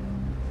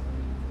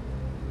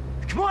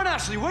 Come on,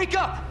 Ashley, wake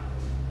up!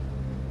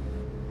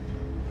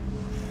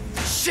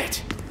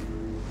 Shit!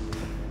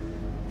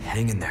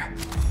 Hang in there.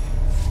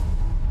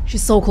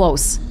 She's so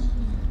close.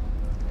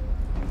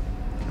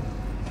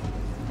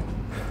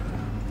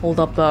 Hold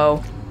up,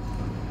 though.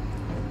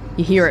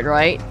 You hear it,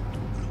 right?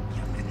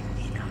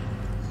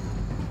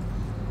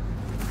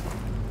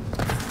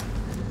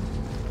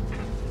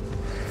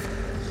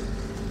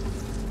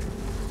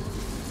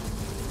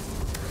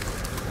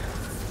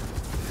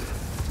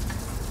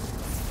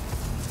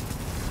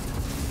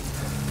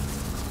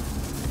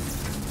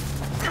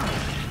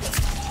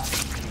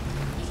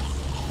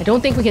 I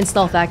don't think we can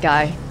stealth that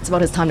guy. It's about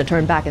his time to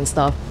turn back and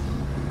stuff.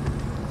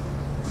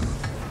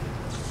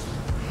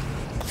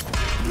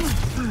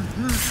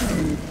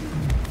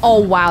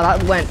 Oh wow,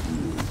 that went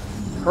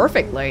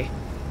perfectly.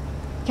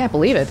 Can't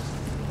believe it.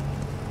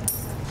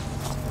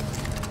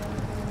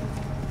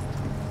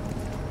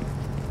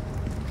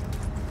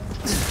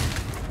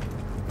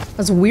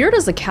 As weird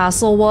as the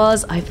castle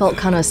was, I felt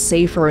kind of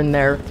safer in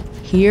there.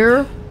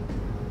 Here,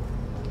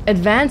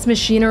 advanced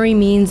machinery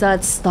means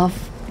that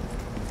stuff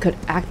could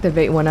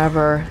activate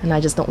whenever, and I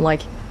just don't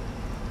like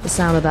the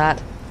sound of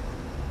that.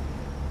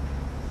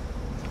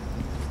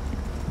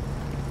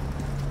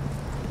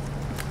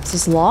 Is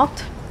this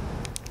locked?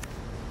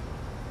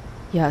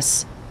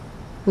 Yes.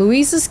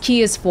 Luis's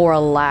key is for a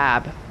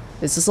lab.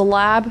 Is this a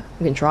lab?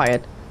 We can try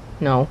it.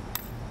 No.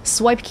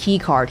 Swipe key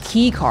card.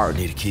 Key card.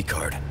 Need a key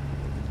card.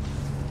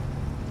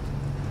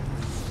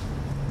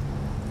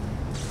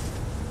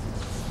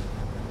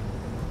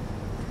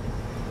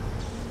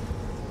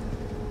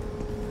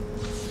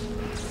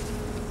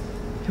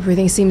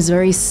 Everything seems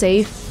very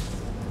safe.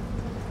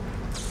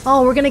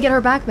 Oh, we're gonna get her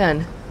back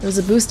then. There's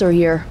a booster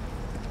here.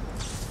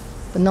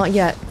 But not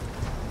yet.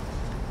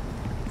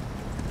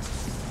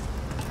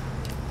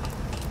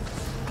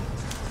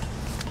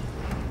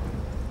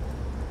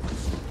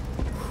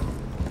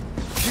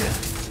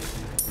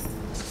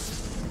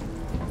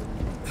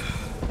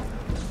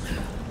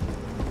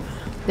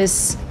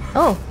 This...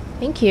 Oh,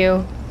 thank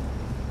you.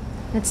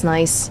 That's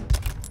nice.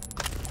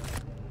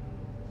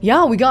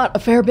 Yeah, we got a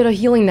fair bit of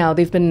healing now.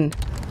 They've been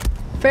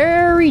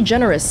very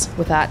generous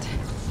with that.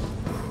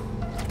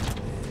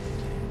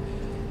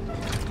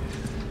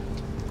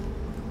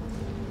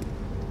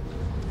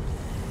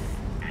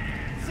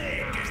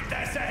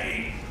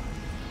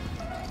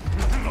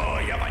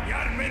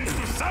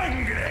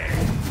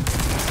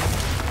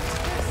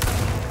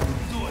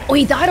 Oh,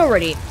 he died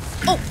already.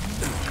 Oh.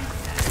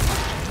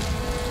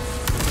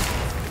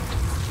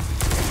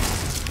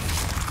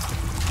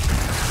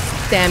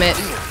 Damn it.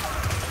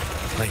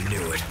 I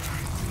knew it.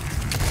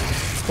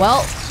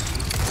 Well,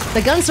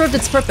 the gun served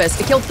its purpose.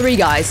 It killed 3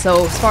 guys,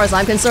 so as far as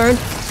I'm concerned,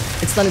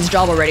 it's done its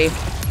job already.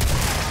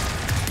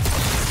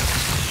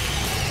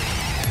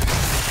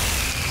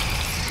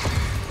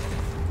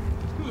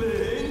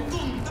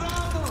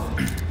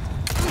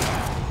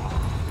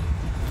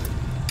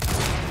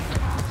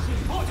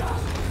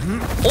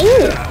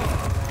 Oh!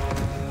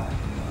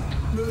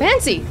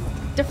 Fancy!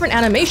 Different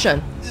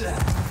animation.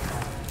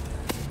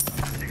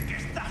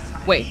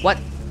 Wait, what?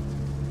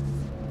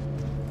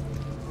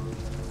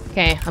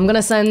 Okay, I'm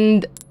gonna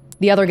send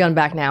the other gun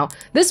back now.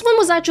 This one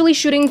was actually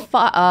shooting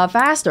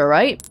faster,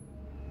 right?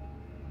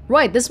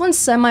 Right, this one's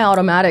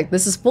semi-automatic.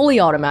 This is fully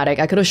automatic.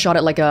 I could have shot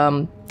it like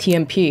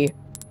TMP.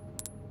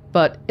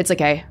 But it's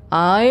okay.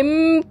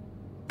 I'm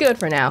good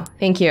for now.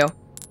 Thank you.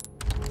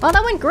 Oh,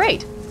 that went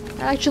great.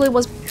 That actually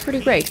was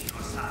pretty great.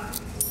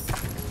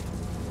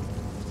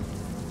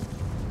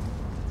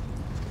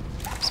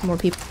 Some more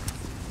people.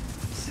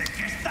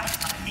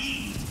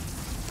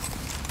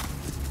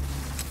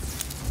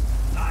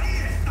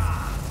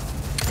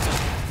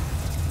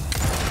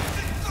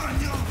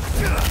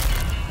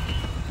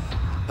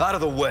 Out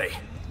of the way.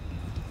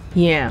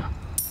 Yeah.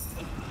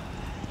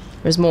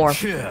 There's more.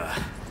 Yeah.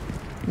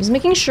 Just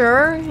making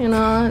sure, you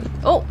know.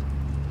 Oh!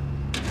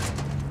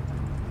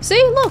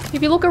 See? Look!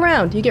 If you look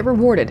around, you get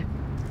rewarded.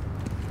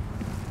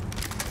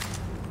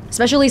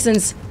 Especially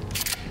since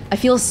I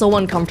feel so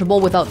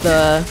uncomfortable without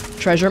the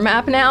treasure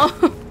map now.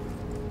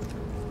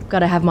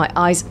 Gotta have my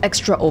eyes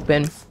extra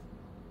open.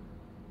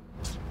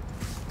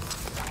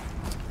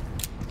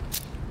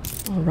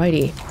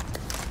 Alrighty.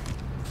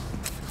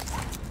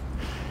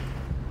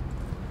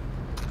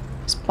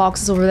 There's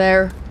boxes over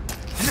there.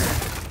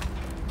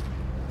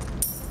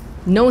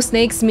 No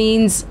snakes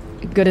means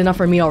good enough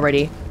for me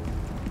already.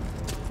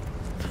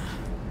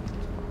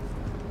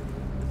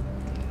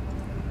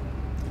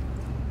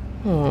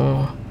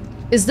 Oh.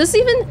 Is this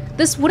even...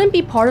 This wouldn't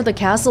be part of the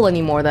castle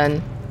anymore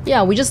then.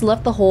 Yeah, we just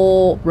left the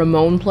whole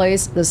Ramon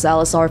place, the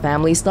Salazar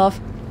family stuff.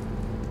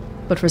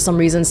 But for some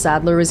reason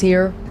Sadler is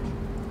here.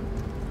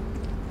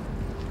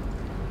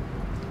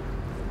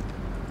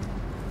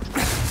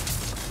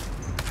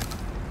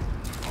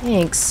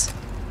 Thanks.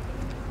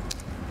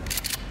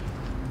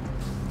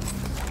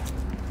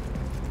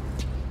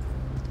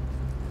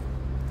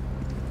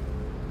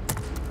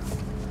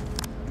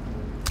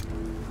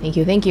 Thank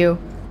you, thank you.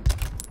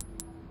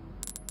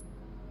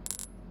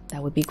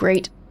 That would be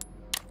great.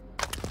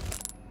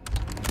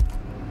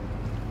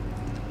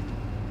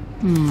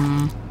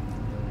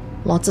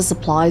 Lots of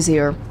supplies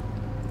here.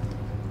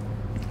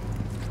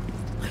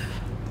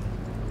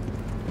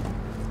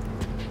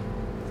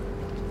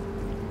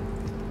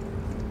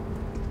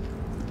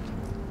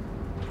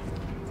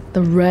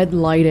 The red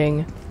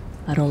lighting.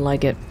 I don't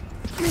like it.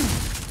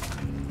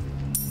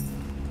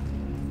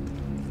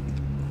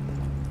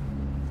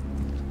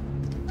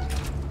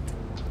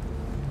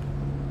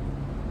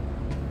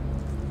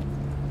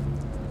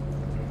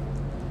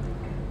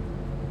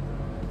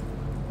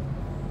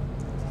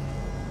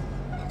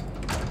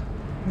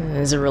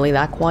 Is it really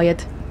that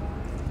quiet?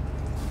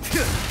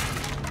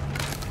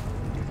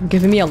 You're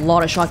giving me a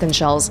lot of shotgun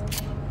shells.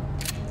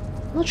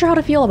 Not sure how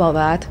to feel about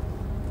that.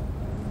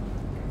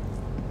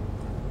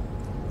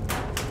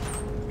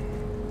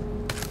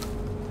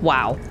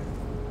 Wow.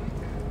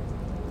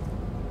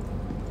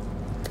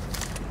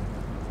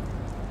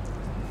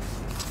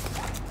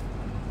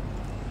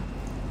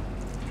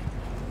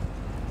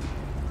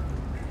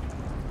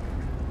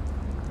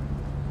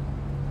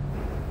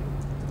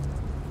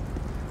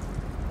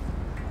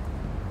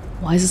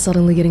 Why is it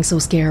suddenly getting so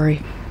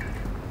scary?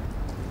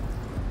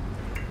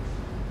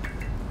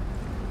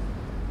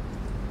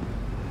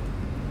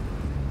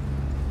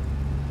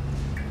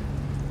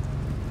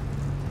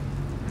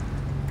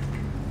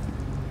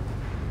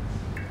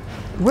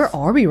 Where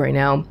are we right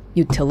now?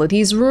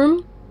 Utilities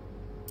room?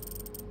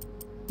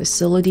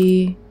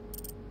 Facility?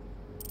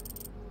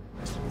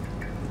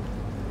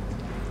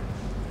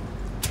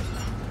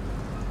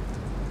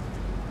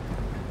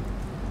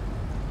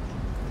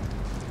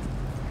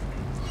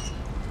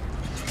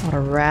 A lot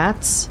of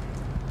rats.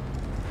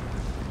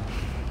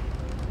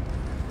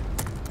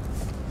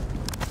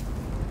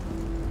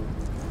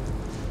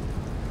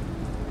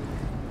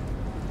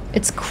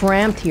 It's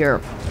cramped here.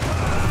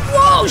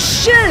 Whoa,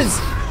 shiz!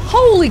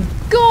 Holy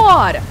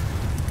God!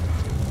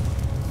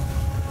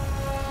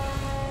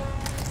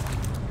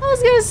 I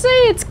was gonna say,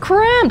 it's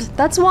cramped.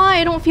 That's why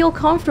I don't feel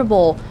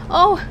comfortable.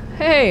 Oh,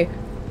 hey.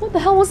 What the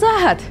hell was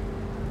that?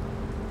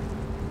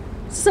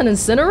 Is this an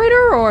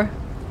incinerator or...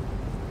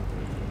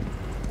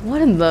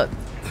 What in the...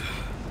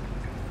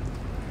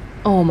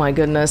 Oh my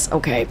goodness.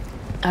 Okay.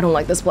 I don't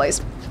like this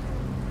place.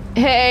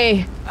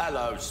 Hey.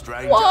 Hello,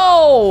 stranger.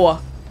 Whoa!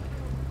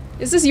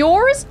 Is this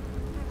yours?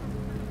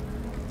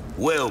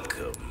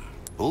 Welcome.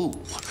 Ooh,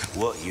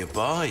 what you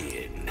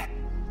buying?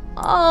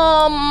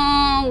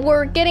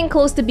 We're getting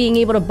close to being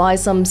able to buy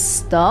some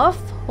stuff.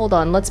 Hold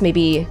on, let's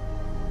maybe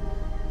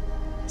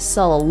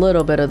sell a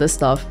little bit of this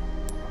stuff.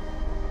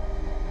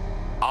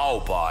 I'll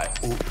buy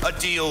a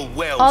deal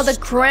well. Oh, the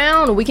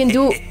crown! We can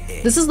do...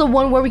 This is the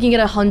one where we can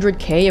get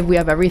 100k if we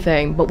have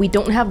everything, but we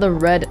don't have the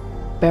red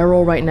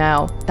barrel right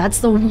now. That's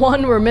the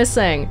one we're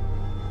missing.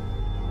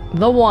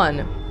 The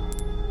one.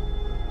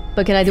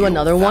 But can I do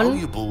another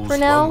one for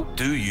now? Won't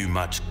do you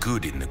much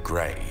good in the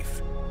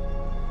grave.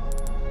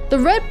 The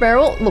red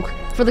barrel, look,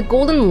 for the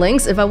golden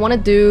links, if I want to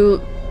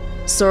do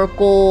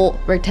circle,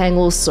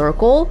 rectangle,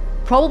 circle,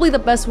 probably the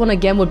best one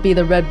again would be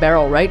the red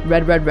barrel, right?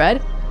 Red, red,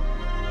 red.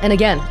 And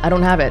again, I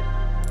don't have it.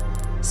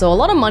 So a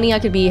lot of money I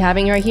could be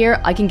having right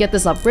here. I can get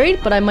this upgrade,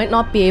 but I might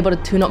not be able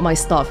to tune up my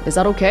stuff. Is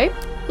that okay?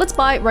 Let's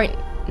buy it right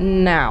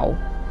now.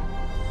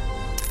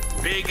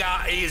 Bigger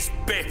is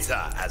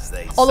better, as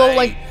they say. Although,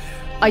 like,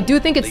 I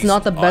do think it's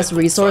not the best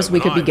resource we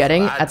could be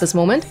getting at this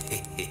moment.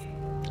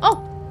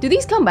 Oh, do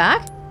these come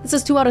back? This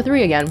is 2 out of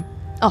 3 again.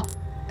 Oh,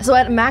 so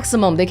at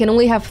maximum, they can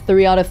only have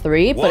 3 out of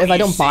 3, but if I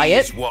don't buy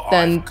it,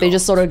 then they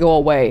just sort of go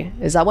away.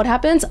 Is that what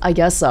happens? I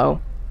guess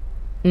so.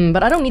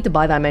 But I don't need to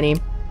buy that many,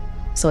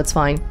 so it's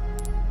fine.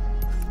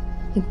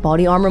 I think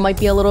body armor might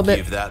be a little bit...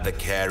 Give that the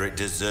care it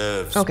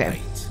deserves, okay.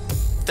 mate.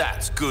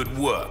 That's good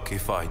work,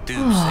 if I do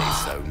say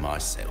so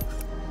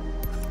myself.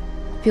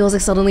 Feels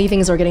like suddenly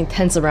things are getting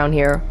tense around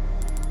here.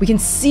 We can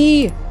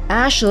see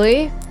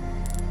Ashley.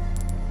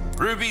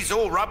 Ruby's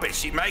all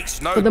rubbish, it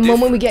makes no But the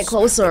moment we get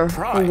closer,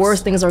 the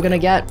worse things are gonna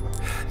get.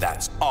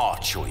 That's our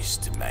choice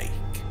to make.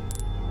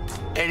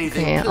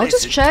 Anything Okay, I'll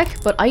just check,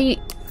 but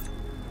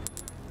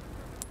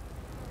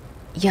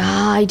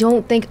yeah, I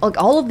don't think... Like,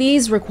 all of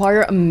these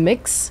require a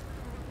mix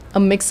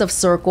of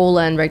circle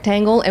and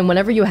rectangle, and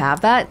whenever you have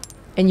that,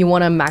 and you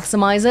want to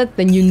maximize it,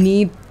 then you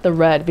need the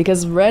red,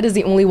 because red is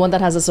the only one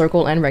that has a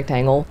circle and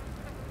rectangle.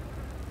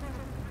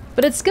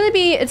 But it's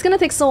gonna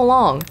take so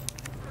long.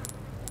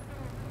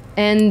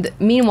 And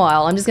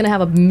meanwhile, I'm just gonna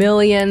have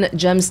 1,000,000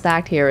 gems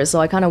stacked here,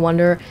 so I kind of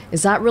wonder,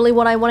 is that really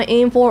what I want to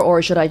aim for,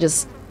 or should I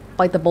just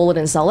bite the bullet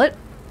and sell it?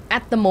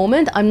 At the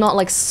moment, I'm not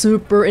like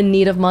super in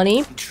need of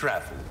money.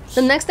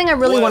 The next thing I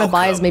really want to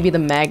buy is maybe the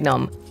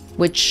Magnum,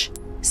 which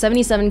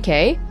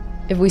 77k.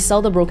 If we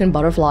sell the broken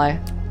butterfly,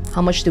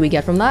 how much do we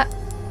get from that?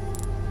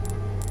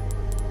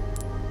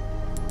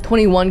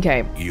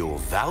 21k. Your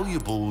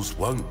valuables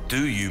won't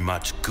do you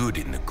much good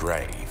in the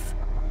grave.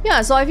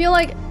 Yeah, so I feel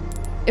like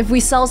if we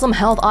sell some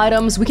health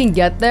items, we can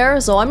get there.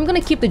 So I'm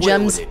gonna keep the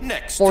gems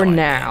for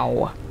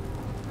now.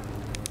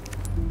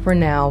 For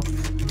now.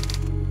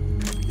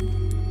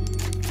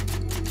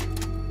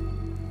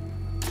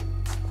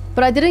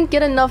 But I didn't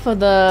get enough of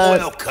the...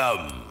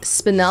 Welcome.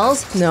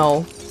 Spinels?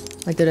 No,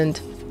 I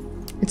didn't.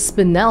 It's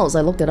Spinels,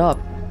 I looked it up.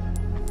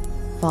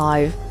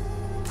 5.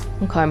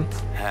 Okay.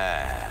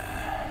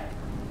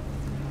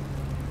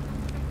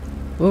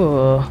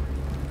 Ooh.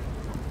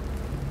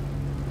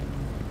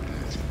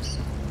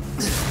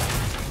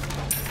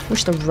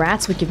 Wish the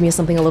rats would give me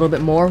something a little bit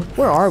more.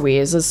 Where are we?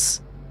 Is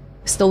this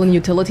still in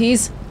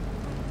utilities?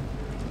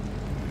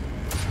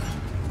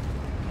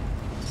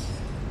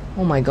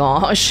 Oh my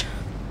gosh.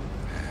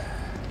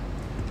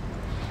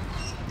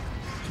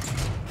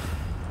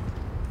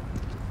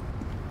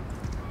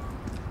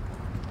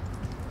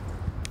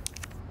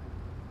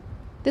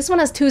 This one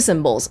has 2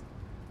 symbols,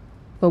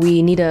 but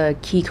we need a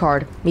key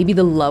card. Maybe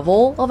the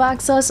level of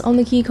access on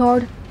the key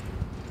card?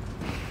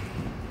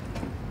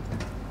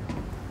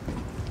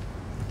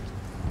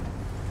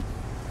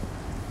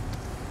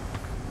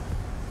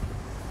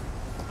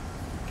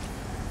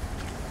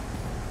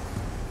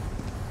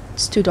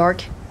 It's too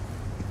dark.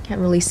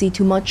 Can't really see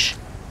too much.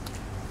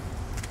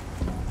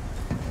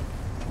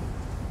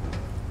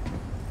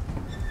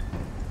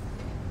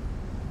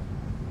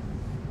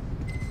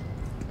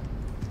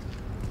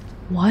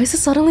 Why is it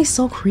suddenly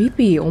so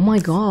creepy? Oh my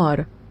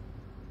god.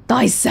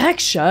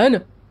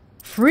 Dissection?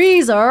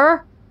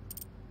 Freezer?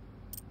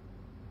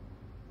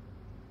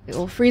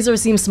 Well, freezer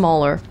seems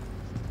smaller.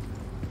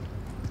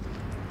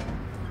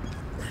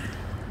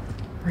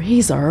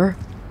 Freezer?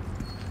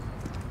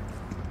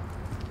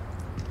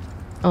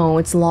 Oh,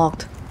 it's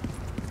locked.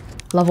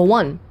 Level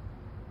 1.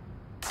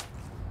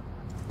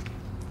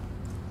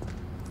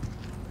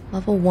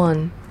 Level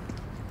 1.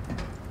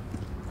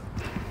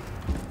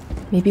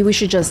 Maybe we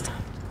should just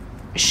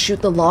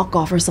shoot the lock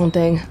off or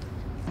something.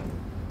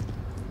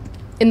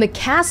 In the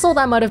castle,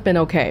 that might have been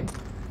okay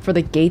for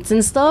the gates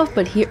and stuff,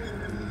 but here...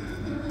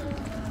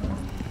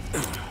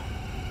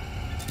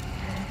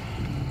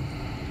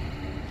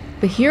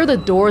 But here the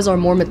doors are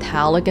more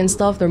metallic and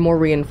stuff, they're more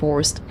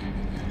reinforced.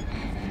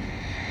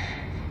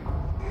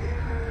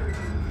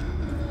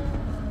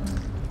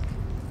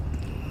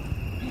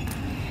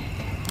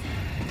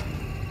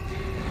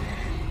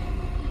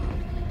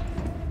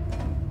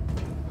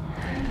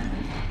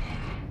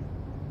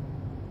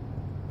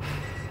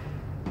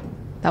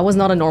 That was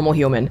not a normal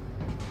human.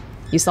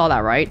 You saw that,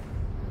 right?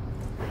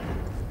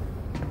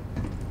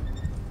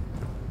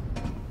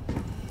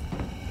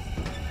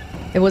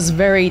 It was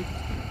very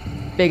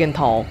big and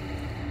tall.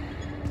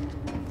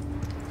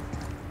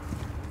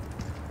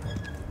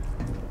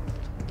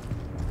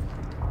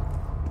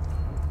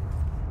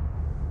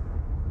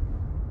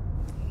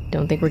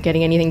 Don't think we're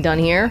getting anything done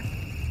here.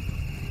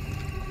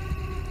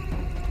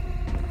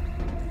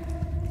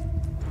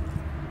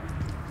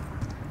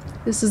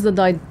 This is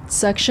the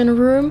dissection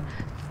room.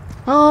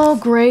 Oh,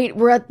 great.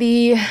 We're at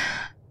the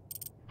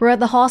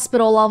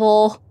hospital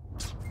level.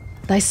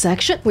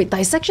 Dissection? Wait,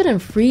 dissection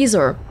and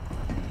freezer.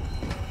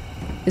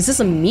 Is this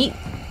a meat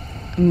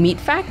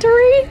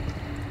factory?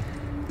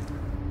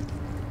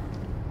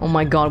 Oh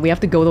my god, we have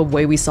to go the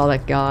way we saw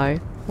that guy.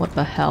 What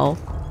the hell?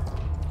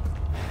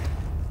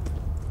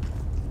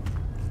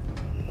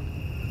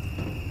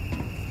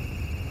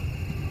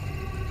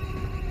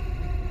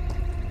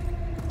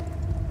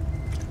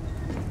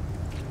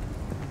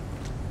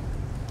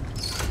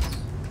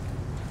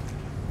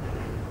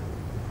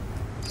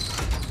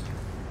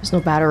 There's no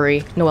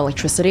battery, no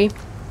electricity.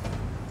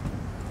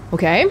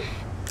 Okay.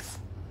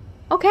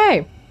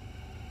 Okay.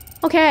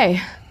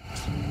 Okay.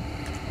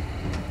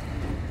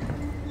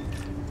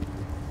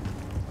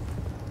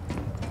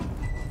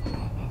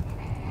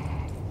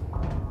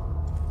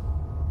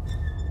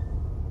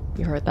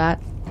 You heard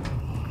that?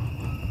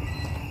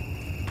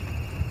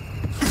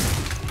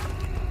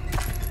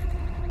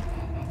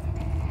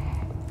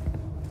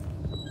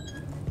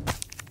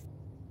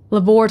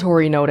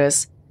 Laboratory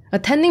notice.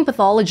 Attending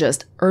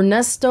pathologist,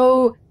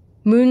 Ernesto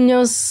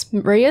Munoz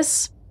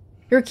Reyes.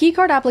 Your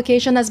keycard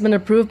application has been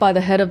approved by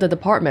the head of the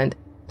department.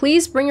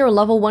 Please bring your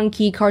level 1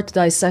 keycard to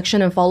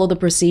dissection and follow the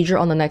procedure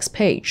on the next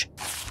page.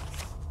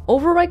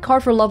 Overwrite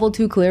card for level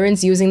 2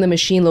 clearance using the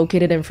machine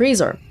located in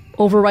freezer.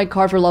 Overwrite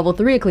card for level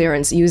 3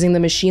 clearance using the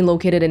machine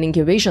located in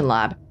incubation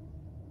lab.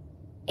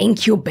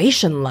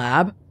 Incubation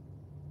lab?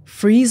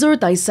 Freezer,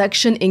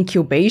 dissection,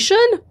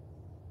 incubation?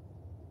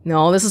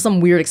 No, this is some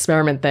weird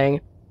experiment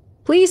thing.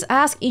 Please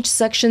ask each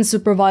section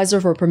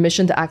supervisor for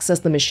permission to access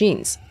the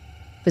machines.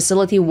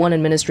 Facility 1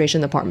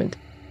 Administration Department.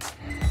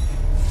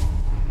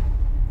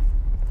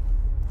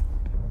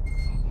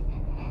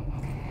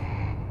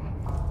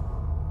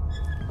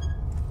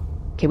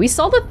 Okay, we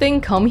saw the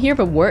thing come here,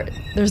 but where...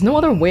 There's no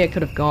other way it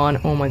could have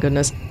gone. Oh my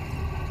goodness.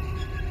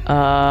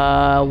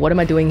 What am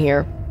I doing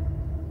here?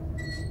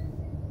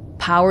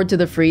 Power to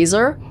the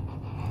freezer?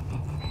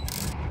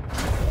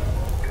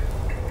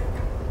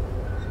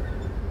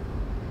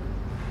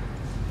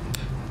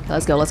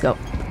 Let's go, let's go.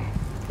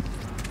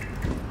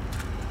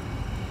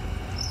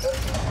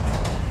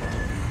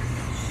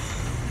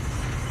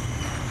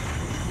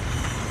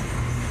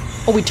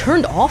 Oh, we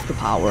turned off the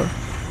power.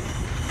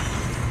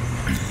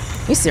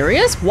 Are you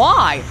serious?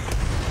 Why?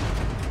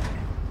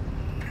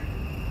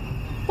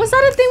 Was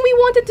that a thing we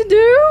wanted to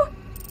do?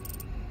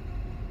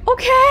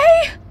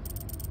 Okay.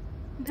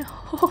 No.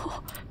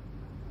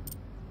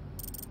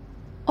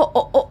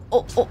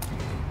 Oh.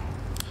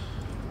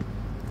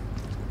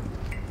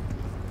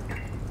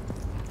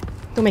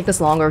 Don't make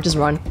this longer, just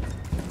run.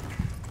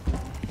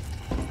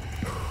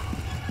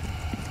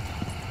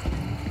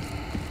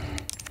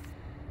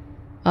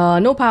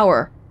 No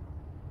power.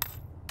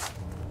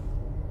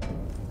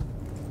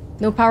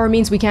 No power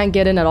means we can't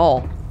get in at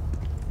all.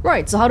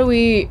 Right, so how do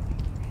we...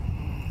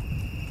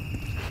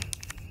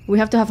 We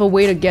have to have a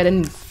way to get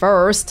in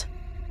first.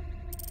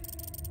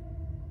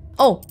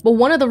 Oh, but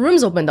one of the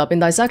rooms opened up in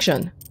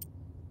dissection.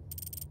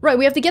 Right,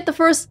 we have to get the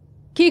first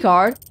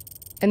keycard,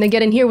 and then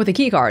get in here with a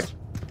keycard.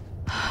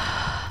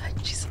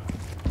 Jeez.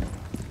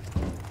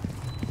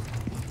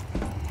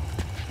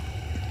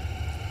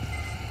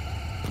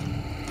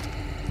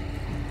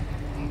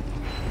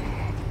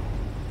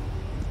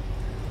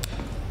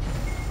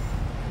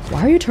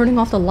 Why are you turning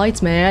off the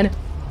lights, man?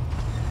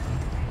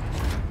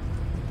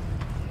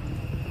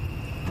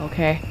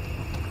 Okay.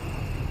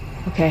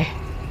 Okay.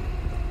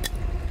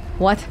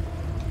 What?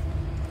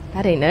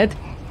 That ain't it.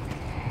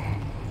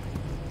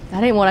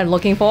 That ain't what I'm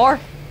looking for.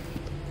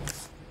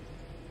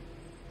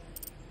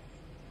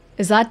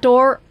 Is that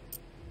door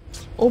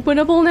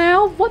openable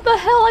now? What the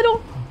hell? I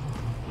don't...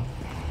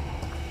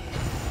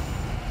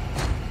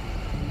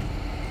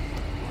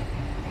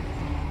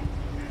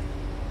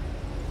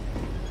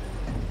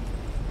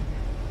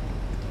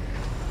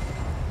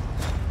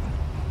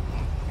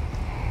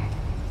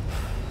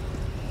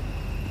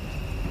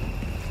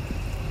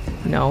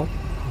 No.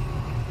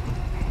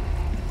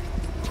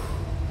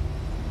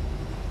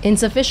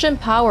 Insufficient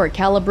power,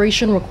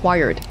 calibration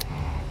required.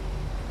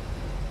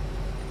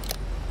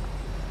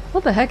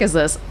 What the heck is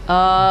this?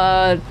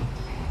 What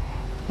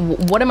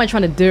am I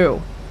trying to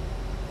do?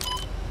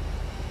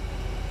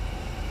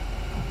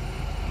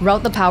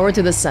 Route the power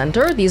to the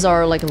center. These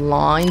are like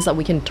lines that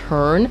we can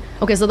turn.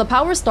 Okay, so the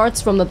power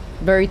starts from the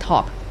very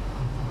top.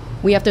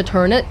 We have to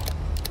turn it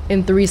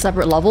in 3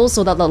 separate levels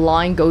so that the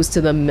line goes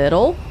to the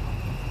middle.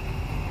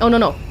 Oh,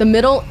 no. The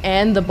middle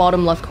and the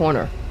bottom left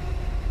corner.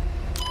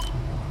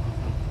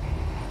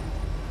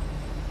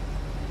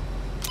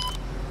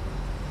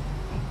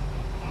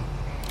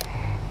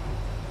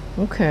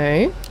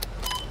 Okay.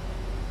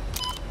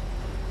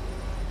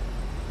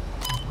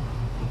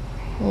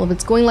 Well, if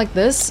it's going like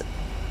this,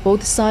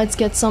 both sides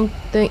get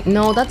something...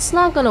 No, that's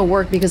not gonna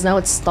work because now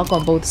it's stuck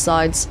on both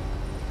sides.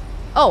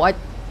 Oh, I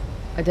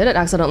did it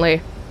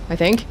accidentally, I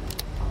think.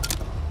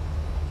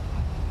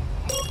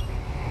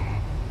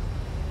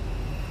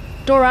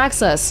 Door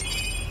access.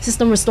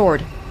 System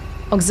restored.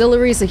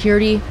 Auxiliary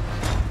security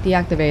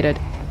deactivated.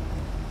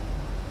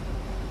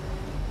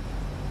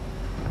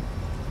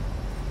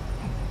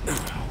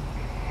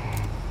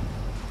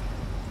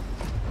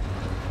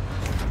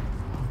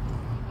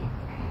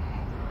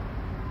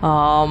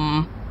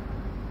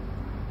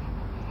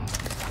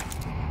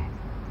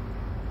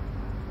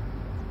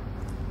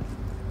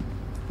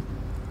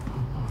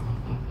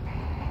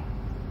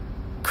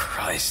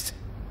 Christ.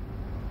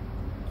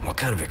 What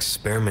kind of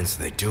experiments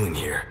are they doing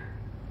here?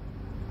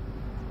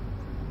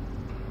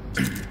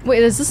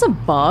 Wait, is this a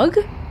bug?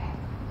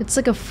 It's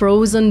like a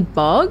frozen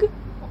bug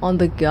on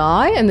the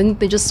guy, and then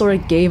they just sort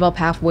of gave up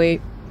halfway.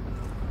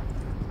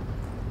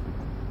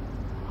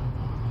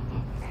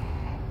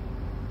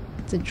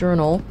 It's a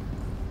journal.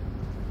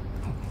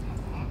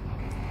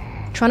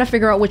 Trying to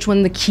figure out which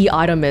one the key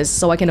item is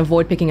so I can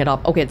avoid picking it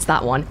up. Okay, it's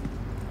that one.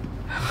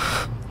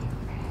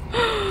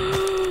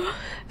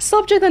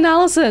 Subject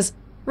analysis.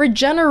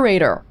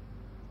 Regenerator.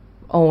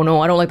 Oh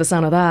no, I don't like the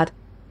sound of that.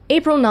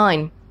 April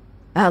 9.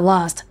 At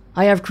last,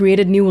 I have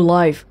created new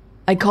life.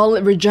 I call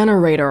it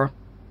Regenerator.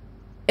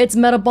 Its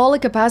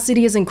metabolic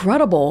capacity is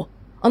incredible.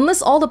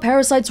 Unless all the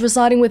parasites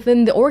residing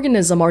within the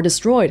organism are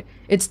destroyed,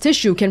 its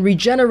tissue can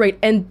regenerate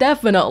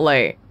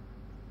indefinitely.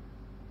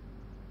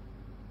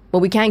 But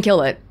we can't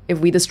kill it if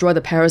we destroy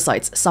the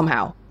parasites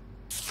somehow.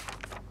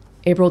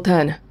 April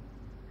 10.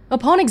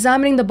 Upon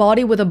examining the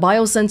body with a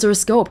biosensor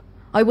scope,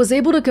 I was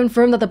able to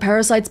confirm that the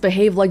parasites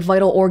behave like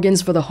vital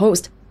organs for the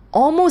host,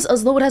 almost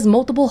as though it has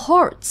multiple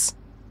hearts.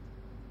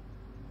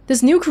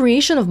 This new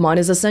creation of mine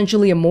is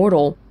essentially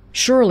immortal.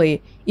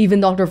 Surely, even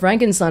Dr.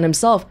 Frankenstein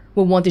himself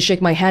would want to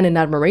shake my hand in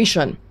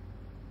admiration.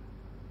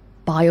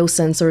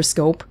 Biosensor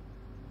scope.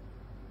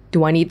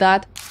 Do I need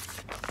that?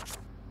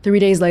 3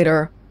 days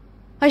later.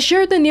 I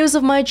shared the news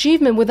of my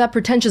achievement with that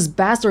pretentious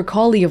bastard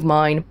colleague of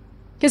mine.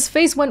 His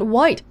face went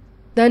white.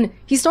 Then,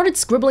 he started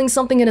scribbling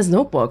something in his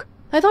notebook.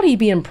 I thought he'd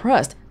be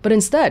impressed, but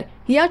instead,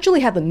 he actually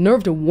had the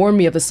nerve to warn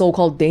me of the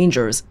so-called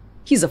dangers.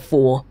 He's a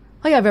fool.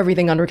 I have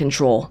everything under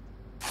control.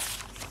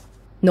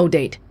 No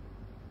date.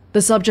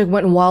 The subject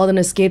went wild and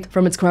escaped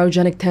from its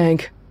cryogenic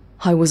tank.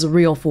 I was a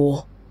real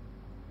fool.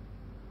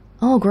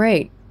 Oh,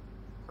 great.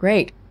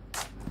 Great.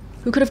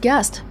 Who could have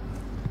guessed?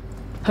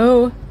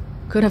 Who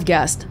could have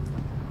guessed?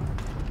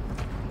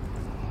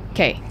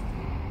 Okay.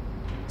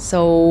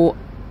 So,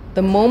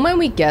 the moment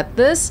we get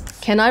this,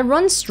 can I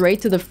run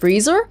straight to the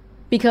freezer?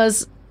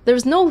 Because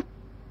there's no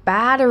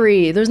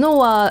battery, there's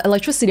no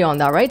electricity on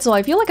that, right? So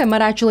I feel like I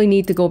might actually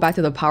need to go back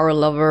to the power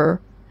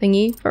lever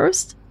thingy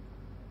first.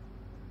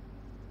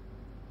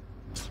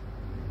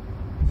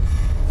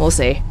 We'll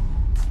see.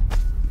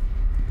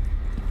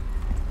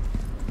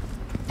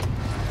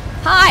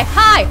 Hi,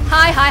 hi,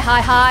 hi, hi,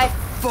 hi, hi.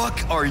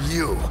 Fuck are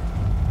you?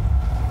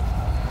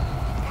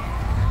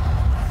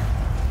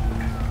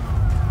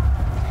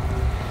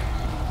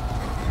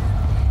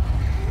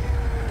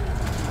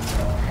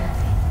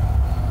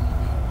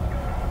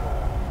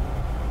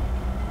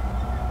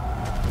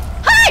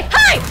 Hi,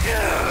 hi.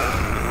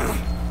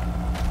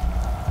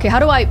 Okay, how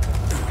do I...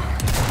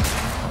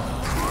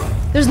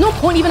 There's no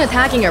point even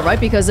attacking it, right?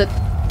 Because it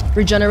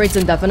regenerates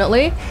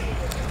indefinitely.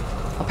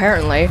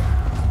 Apparently.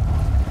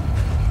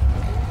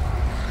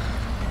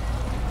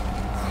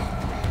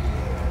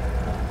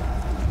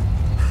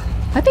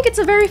 I think it's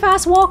a very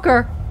fast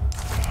walker.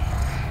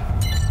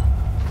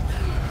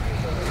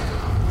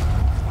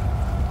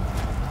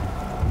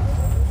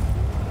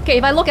 Okay,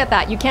 if I look at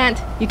that, you can't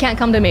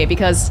come to me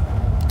because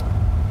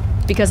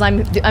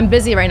I'm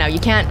busy right now. You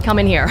can't come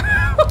in here.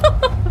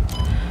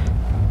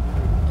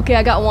 Okay,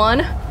 I got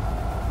one.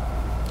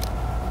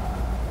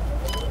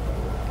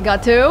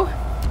 Got two.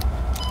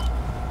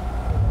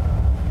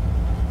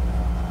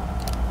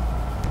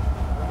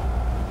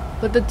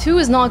 But the two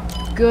is not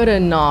good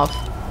enough.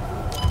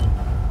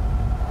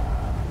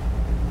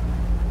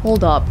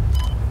 Hold up.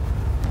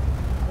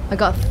 I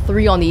got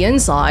three on the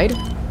inside.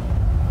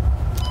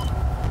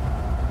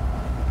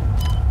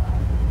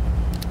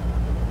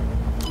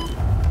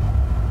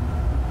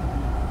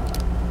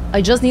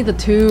 I just need the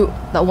two,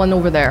 that one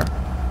over there.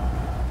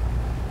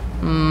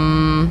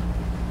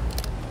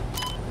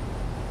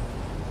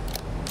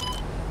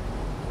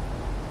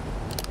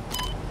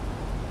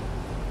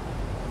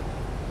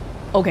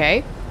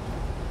 Okay.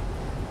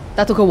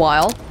 That took a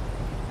while.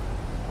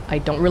 I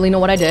don't really know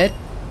what I did.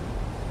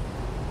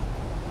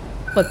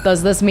 But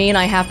does this mean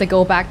I have to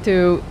go back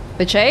to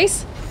the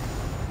chase?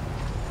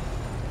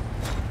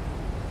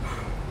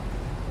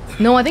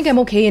 No, I think I'm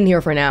okay in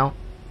here for now.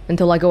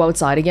 Until I go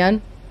outside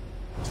again.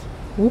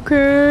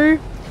 Okay.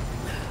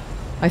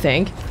 I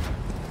think.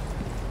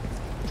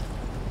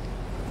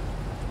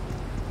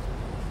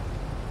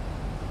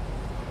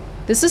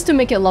 This is to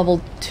make it level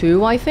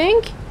 2, I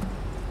think?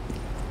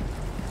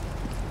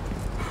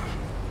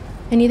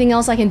 Anything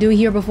else I can do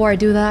here before I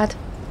do that?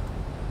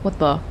 What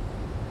the?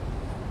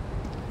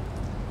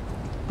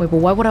 Wait, but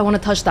why would I want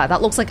to touch that?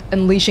 That looks like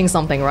unleashing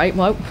something, right?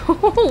 Why,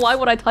 why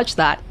would I touch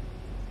that?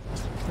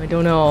 I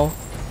don't know.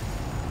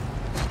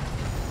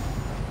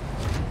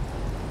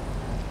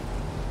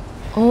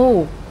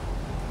 Oh.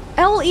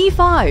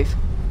 LE5!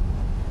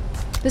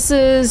 This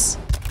is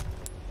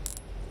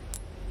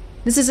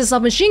a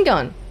submachine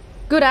gun.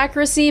 Good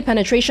accuracy,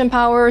 penetration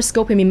power,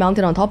 scope can be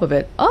mounted on top of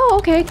it. Oh,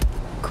 okay.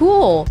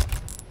 Cool.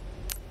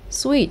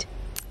 Sweet.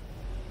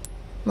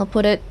 I'll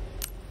put it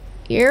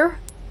here.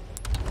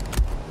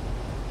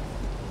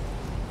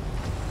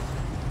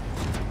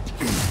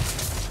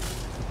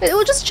 It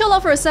will just chill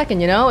out for a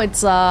second, you know?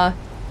 It's,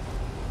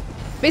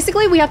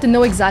 basically, we have to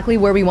know exactly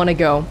where we want to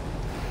go.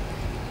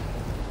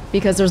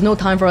 Because there's no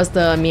time for us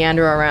to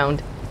meander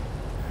around.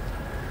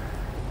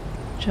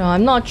 So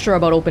I'm not sure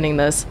about opening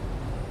this.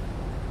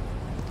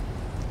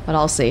 But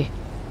I'll see.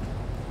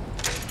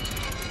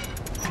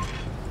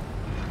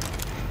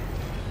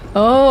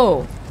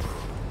 Oh!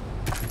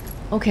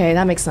 Okay,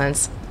 that makes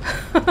sense.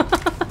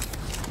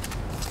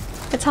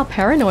 It's how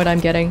paranoid I'm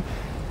getting.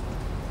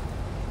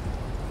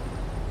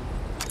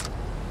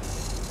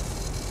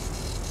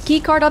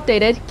 Keycard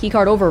updated.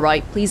 Keycard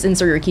overwrite. Please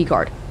insert your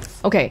keycard.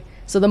 Okay,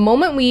 so the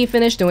moment we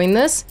finish doing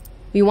this,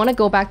 we want to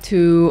go back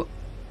to...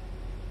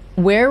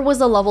 Where was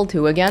the level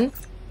 2 again?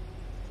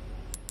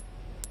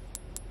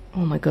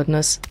 Oh my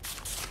goodness.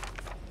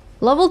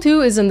 Level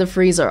 2 is in the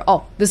freezer.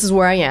 Oh, this is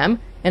where I am.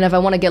 And if I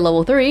want to get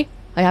level 3,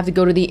 I have to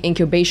go to the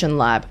incubation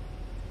lab.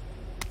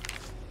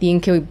 The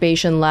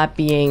incubation lab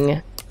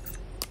being...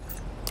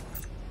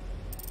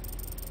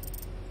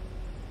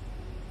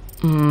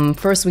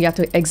 first we have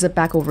to exit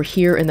back over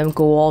here and then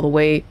go all the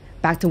way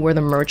back to where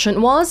the merchant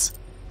was?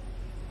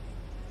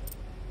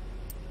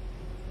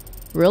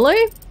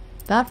 Really?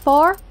 That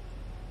far?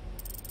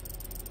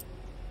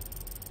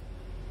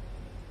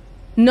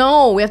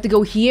 No, we have to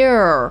go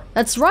here.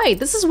 That's right,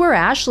 this is where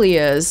Ashley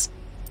is.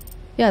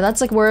 Yeah, that's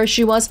like where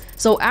she was.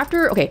 So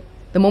after, okay,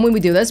 the moment we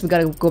do this, we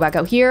gotta go back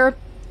out here.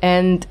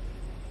 And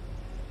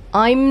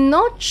I'm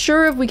not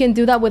sure if we can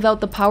do that without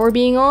the power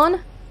being on.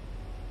 I'm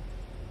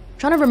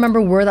trying to remember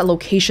where that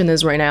location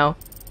is right now.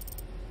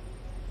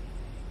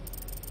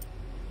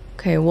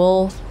 Okay,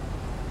 we'll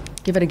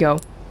give it a go.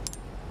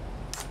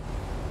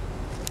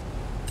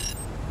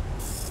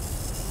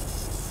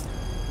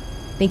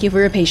 Thank you for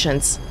your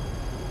patience.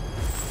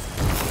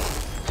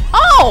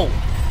 Oh!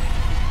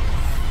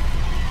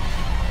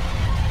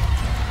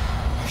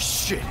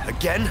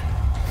 again?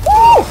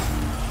 Woo!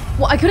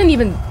 Well, I couldn't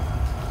even...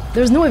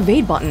 There's no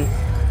evade button.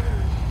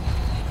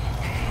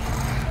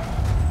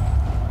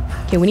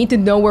 Okay, we need to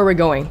know where we're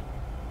going.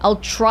 I'll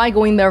try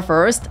going there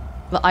first,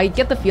 but I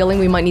get the feeling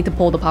we might need to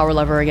pull the power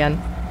lever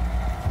again.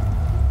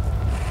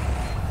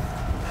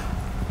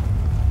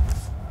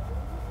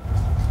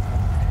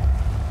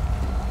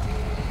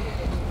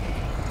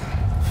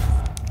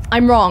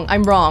 I'm wrong,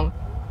 I'm wrong.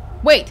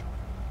 Wait!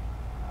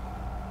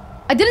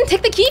 I didn't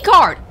take the key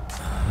card!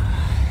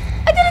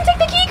 I didn't take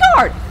the key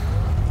card!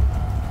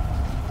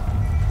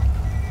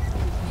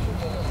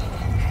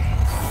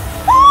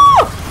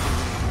 Ah!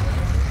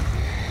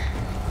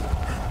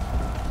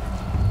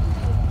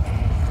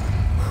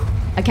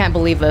 I can't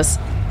believe this.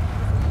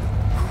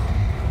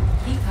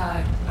 Key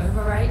card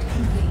override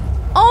complete.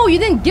 Oh, you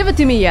didn't give it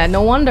to me yet,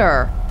 no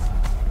wonder.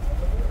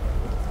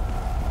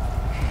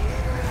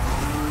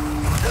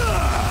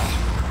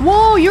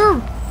 Whoa,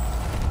 your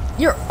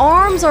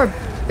arms are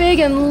big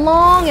and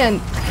long and...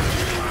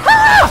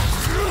 Ah!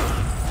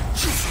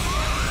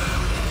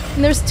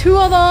 And there's two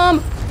of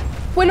them!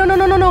 Wait, no, no,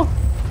 no, no, no!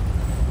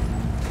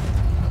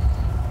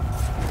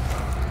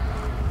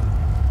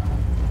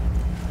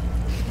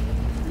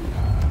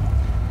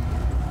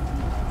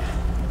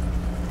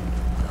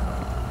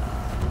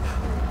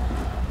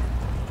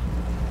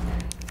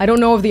 I don't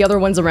know if the other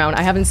one's around.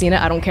 I haven't seen it.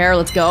 I don't care.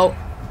 Let's go.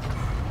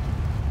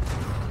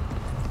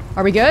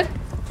 Are we good?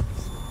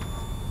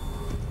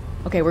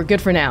 Okay, we're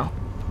good for now.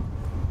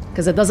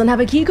 Because it doesn't have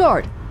a key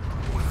card.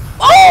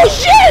 Oh,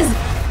 shiz!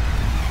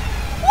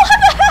 What the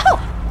hell?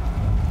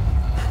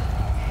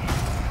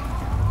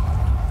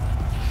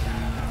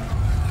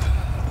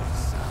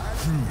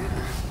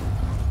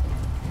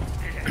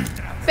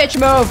 Bitch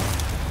move!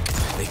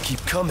 They keep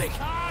coming.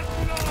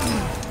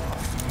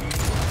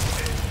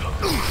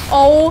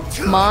 Oh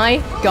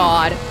my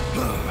god.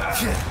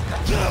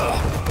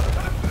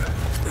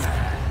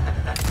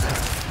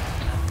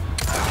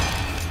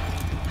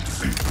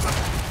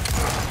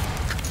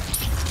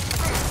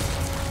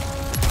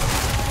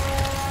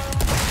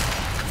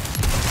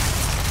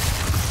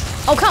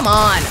 Oh, come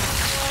on!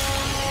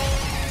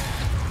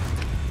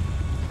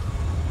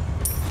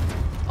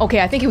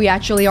 Okay, I think we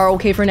actually are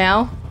okay for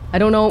now. I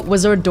don't know,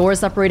 was there a door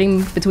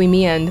separating between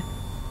me and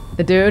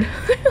the dude?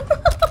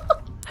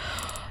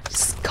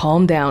 Just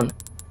calm down.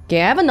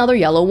 Okay, I have another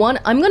yellow one.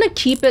 I'm gonna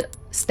keep it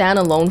stand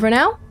alone for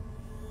now.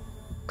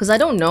 Because I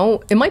don't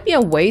know, it might be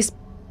a waste.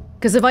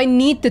 Because if I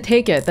need to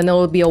take it, then it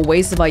will be a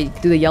waste if I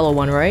do the yellow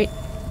one, right?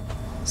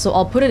 So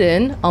I'll put it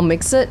in, I'll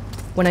mix it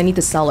when I need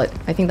to sell it.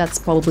 I think that's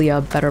probably a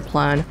better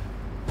plan.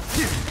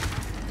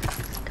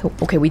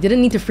 Okay, we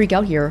didn't need to freak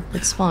out here.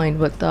 It's fine,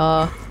 but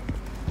I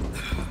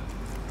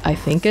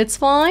think it's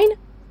fine?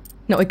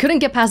 No, it couldn't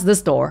get past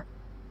this door.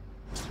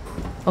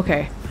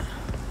 Okay.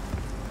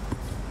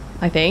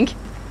 I think.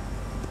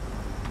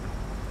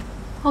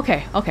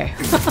 Okay, okay.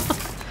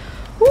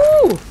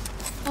 Woo!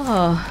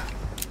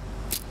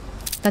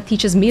 That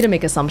teaches me to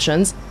make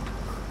assumptions.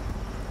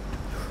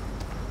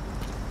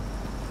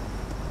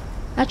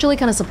 Actually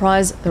kind of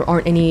surprised there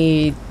aren't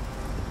any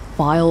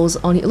files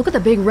on here. Look at the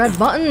big red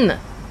button!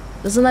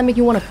 Doesn't that make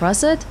you want to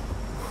press it?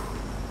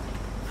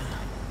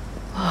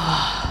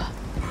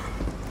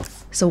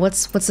 So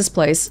what's this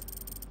place?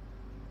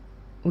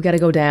 We gotta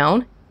go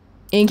down.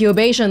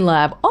 Incubation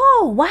lab.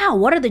 Oh, wow,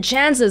 what are the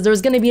chances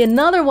there's gonna be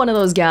another one of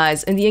those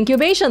guys in the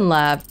incubation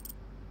lab?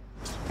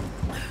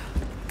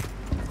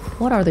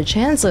 What are the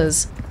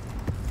chances?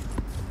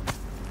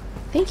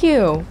 Thank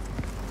you.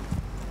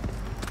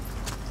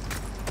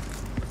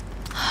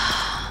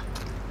 I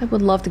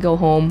would love to go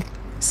home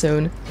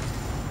soon.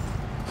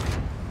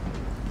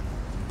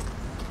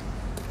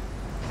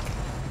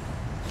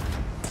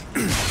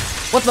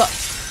 What the?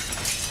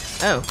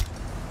 Oh.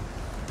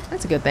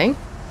 That's a good thing.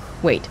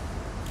 Wait.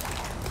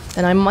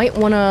 Then I might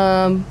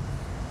wanna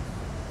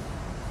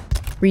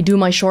redo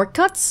my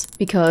shortcuts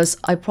because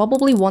I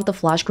probably want the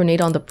flash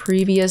grenade on the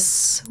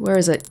previous... Where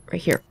is it?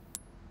 Right here.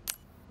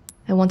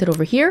 I want it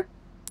over here.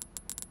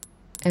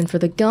 And for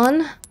the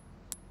gun,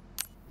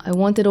 I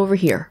want it over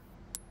here.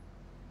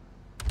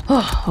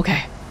 Oh,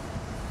 okay.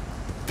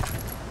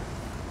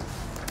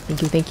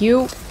 Thank you, thank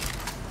you.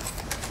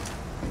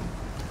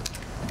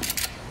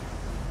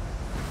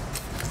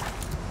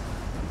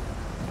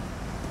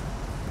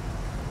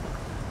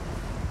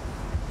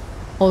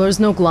 Oh,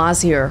 there's no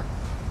glass here.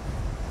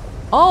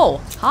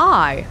 Oh,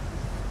 hi.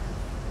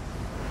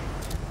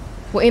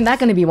 Well, ain't that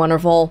gonna be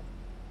wonderful?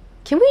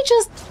 Can we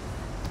just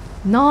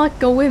not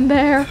go in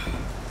there?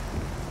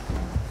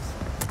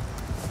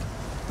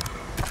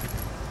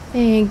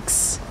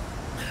 Thanks.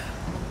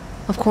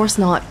 Of course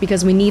not,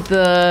 because we need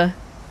the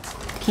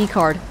key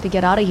card to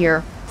get out of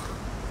here.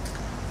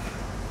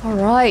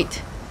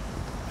 Alright.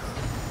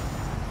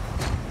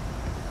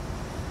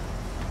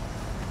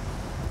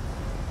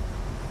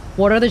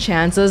 What are the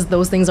chances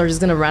those things are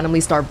just gonna randomly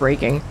start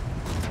breaking?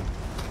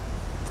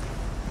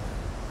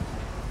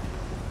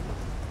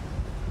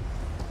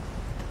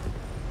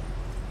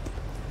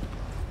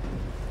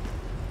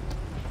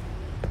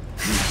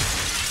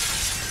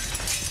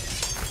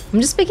 I'm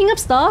just picking up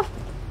stuff.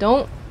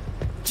 Don't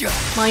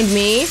mind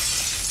me.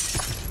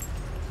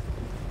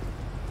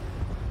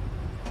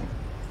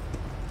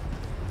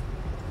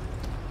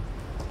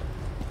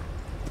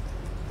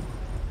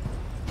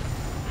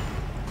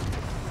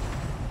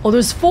 Oh,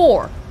 there's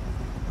 4.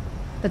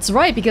 That's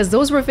right, because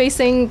those were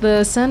facing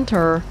the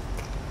center.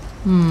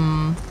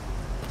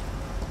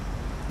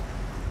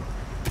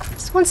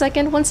 Just 1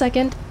 second, 1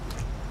 second.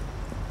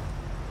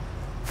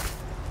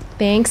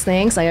 Thanks,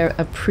 thanks. I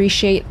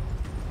appreciate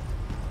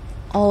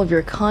all of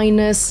your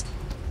kindness.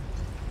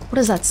 What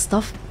is that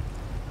stuff?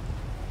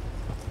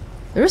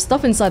 There's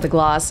stuff inside the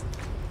glass.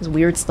 There's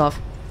weird stuff.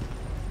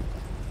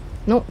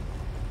 Nope.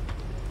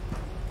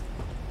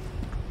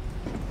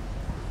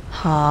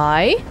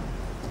 Hi?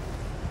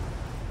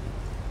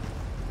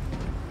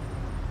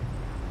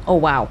 Oh,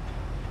 wow.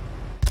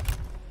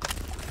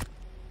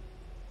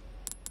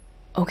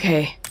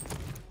 Okay.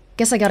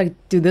 Guess I gotta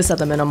do this at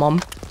the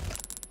minimum.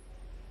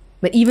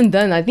 But even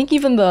then, I think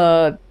even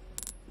the...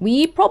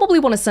 We probably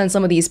want to send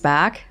some of these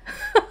back.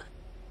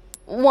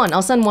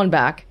 I'll send 1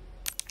 back.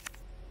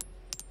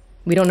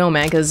 We don't know,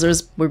 man,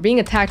 because we're being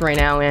attacked right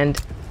now,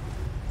 and...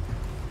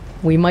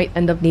 we might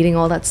end up needing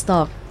all that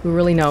stuff. Who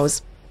really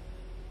knows?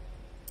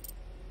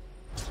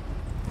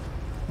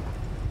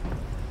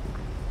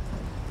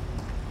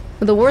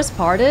 But the worst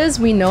part is,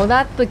 we know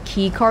that the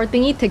keycard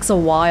thingy takes a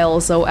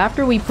while, so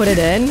after we put it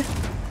in,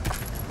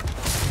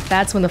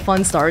 that's when the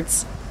fun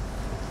starts.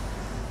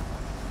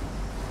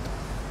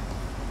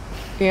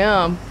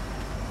 Yeah.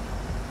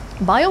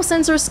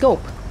 Biosensor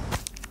scope.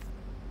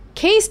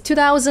 Case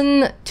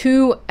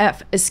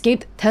 2002F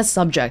escaped test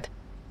subject.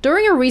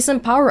 During a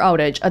recent power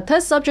outage, a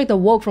test subject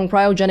awoke from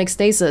cryogenic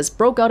stasis,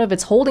 broke out of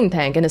its holding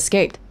tank, and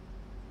escaped.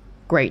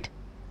 Great.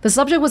 The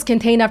subject was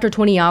contained after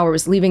 20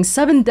 hours, leaving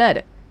 7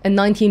 dead and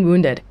 19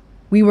 wounded.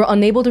 We were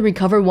unable to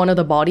recover one of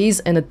the bodies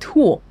and a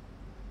tool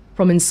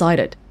from inside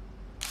it.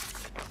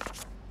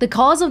 The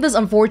cause of this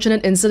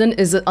unfortunate incident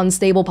is an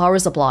unstable power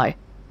supply.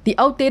 The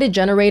outdated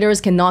generators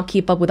cannot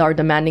keep up with our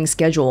demanding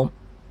schedule.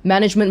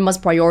 Management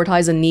must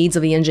prioritize the needs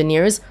of the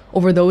engineers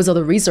over those of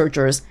the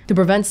researchers to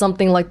prevent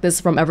something like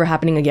this from ever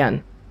happening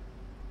again.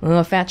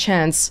 Fat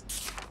chance.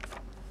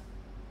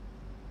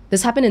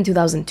 This happened in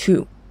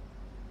 2002.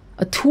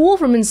 A tool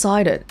from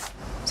inside it.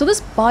 So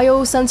this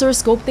biosensor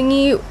scope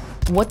thingy,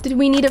 what did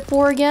we need it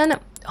for again?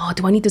 Oh,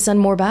 do I need to send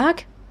more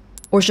back?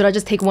 Or should I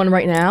just take 1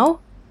 right now?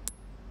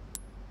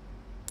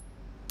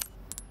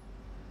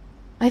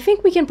 I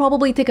think we can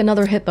probably take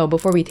another hit though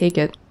before we take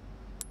it.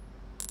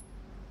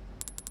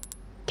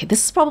 Okay,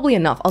 this is probably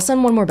enough. I'll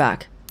send 1 more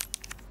back.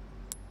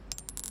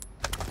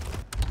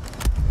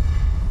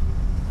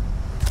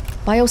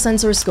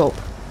 Biosensor scope.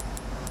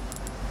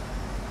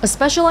 A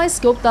specialized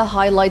scope that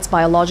highlights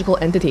biological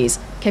entities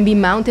can be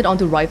mounted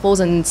onto rifles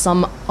and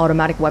some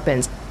automatic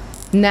weapons.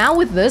 Now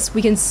with this,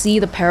 we can see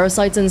the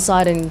parasites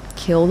inside and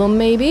kill them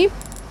maybe?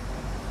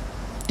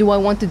 Do I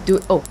want to do...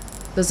 Oh,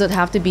 does it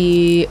have to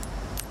be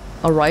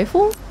a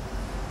rifle?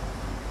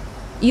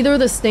 Either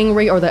the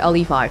Stingray or the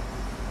LE5.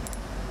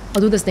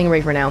 I'll do the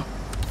Stingray for now.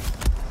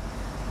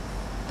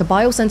 The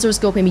biosensor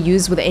scope can be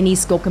used with any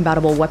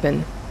scope-compatible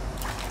weapon.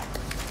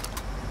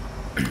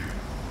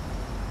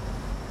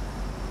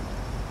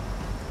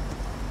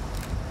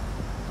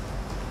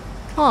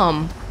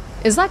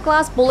 Is that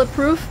glass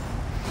bulletproof?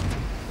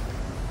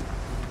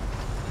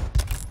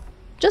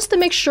 Just to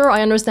make sure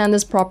I understand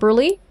this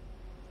properly.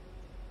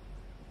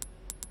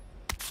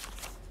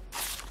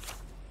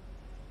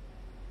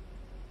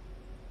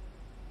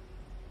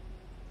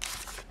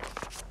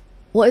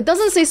 Well, it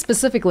doesn't say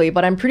specifically,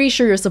 but I'm pretty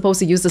sure you're supposed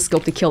to use the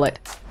scope to kill it,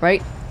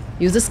 right?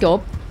 Use the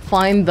scope,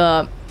 find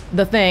the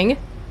thing,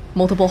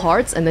 multiple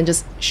hearts, and then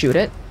just shoot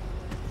it.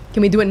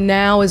 Can we do it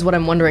now is what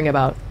I'm wondering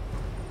about.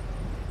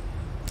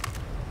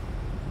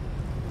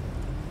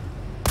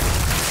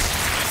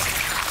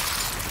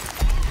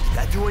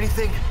 That do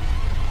anything?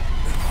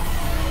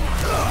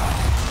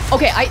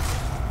 Okay,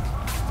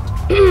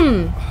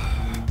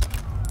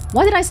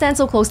 Why did I stand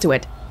so close to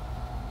it?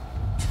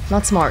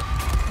 Not smart.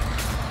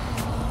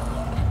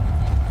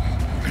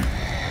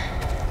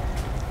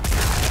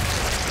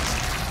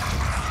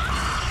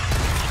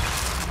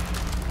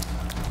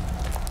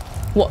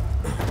 What?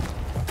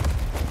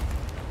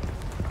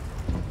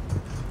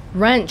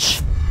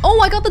 Wrench. Oh,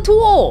 I got the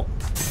tool!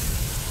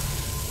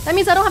 That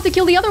means I don't have to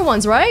kill the other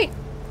ones, right?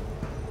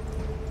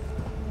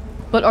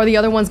 But are the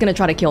other ones gonna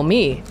try to kill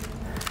me?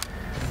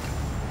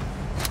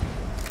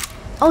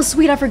 Oh,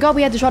 sweet, I forgot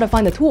we had to try to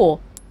find the tool.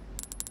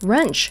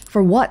 Wrench.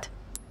 For what?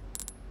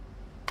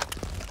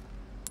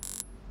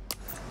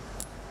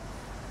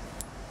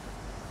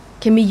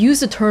 Can be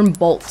used to turn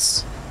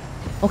bolts.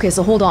 Okay,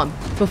 so hold on.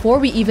 Before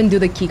we even do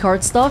the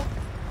keycard stuff,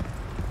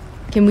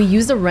 can we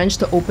use the wrench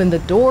to open the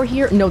door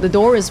here? No, the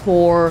door is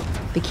for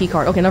the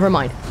keycard. Okay, never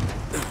mind.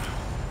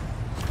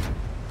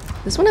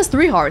 This one has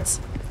 3 hearts.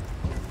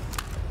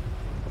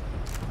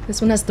 This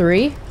one has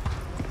 3.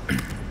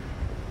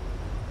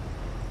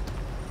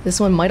 This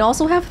one might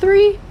also have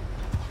 3.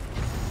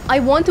 I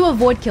want to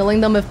avoid killing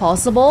them if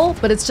possible,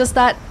 but it's just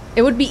that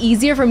It would be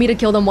easier for me to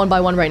kill them one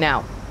by one right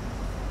now.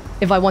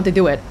 If I want to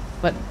do it.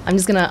 But I'm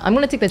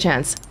gonna take the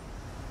chance.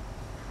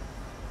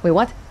 Wait,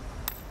 what?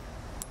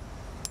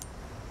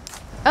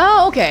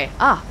 Oh, okay.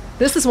 Ah,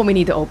 this is what we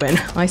need to open.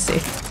 I see.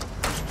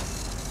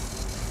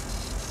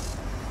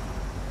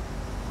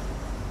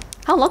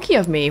 How lucky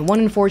of me. 1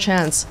 in 4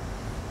 chance.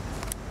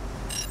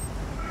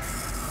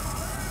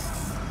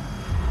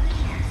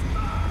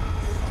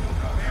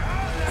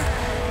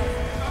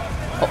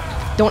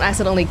 Oh, don't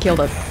accidentally kill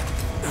them.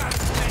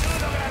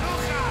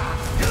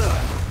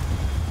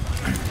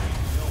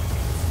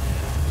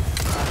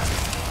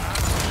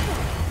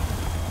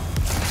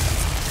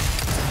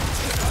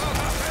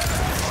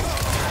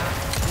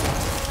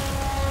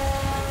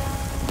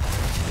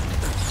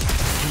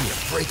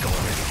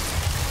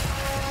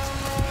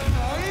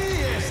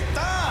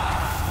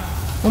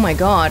 Oh my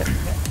god.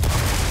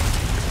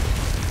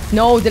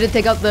 No, did it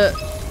take out the...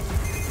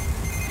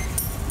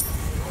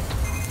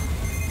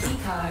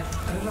 Card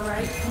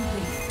override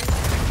complete.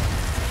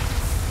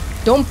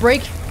 Don't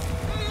break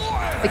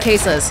the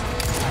cases.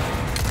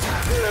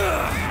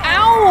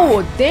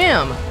 Ow!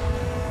 Damn!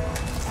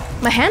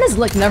 My hand is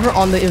like never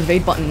on the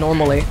evade button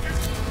normally.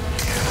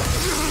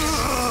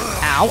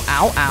 Ow,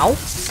 ow, ow.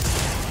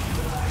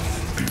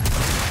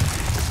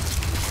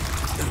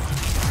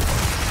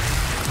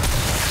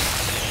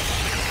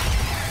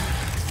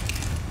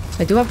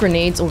 I do have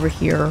grenades over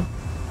here.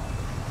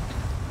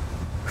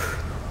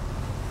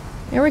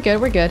 Yeah, we're good,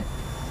 we're good.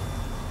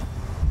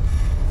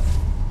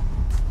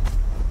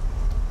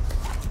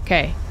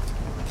 Okay.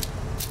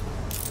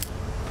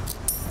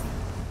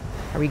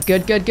 Are we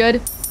good, good,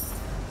 good?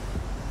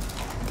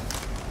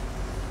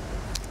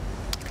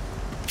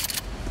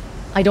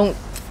 I don't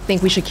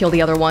think we should kill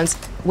the other ones.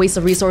 Waste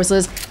of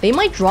resources. They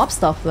might drop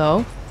stuff,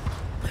 though.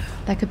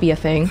 That could be a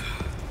thing.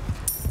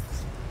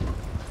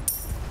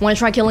 Want to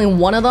try killing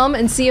one of them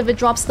and see if it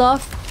drops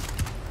stuff?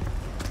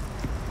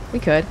 We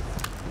could.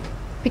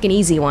 Pick an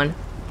easy one.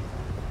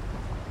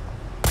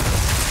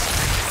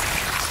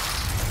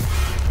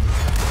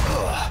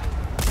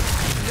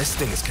 Even this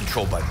thing is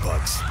controlled by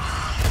bugs.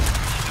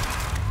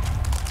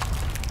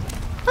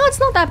 Oh, it's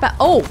not that bad.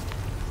 Oh!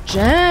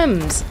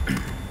 Gems!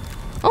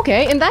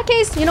 Okay, in that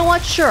case, you know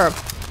what? Sure.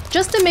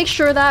 Just to make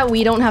sure that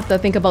we don't have to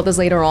think about this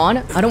later on,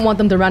 I don't want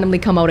them to randomly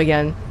come out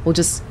again. We'll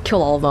just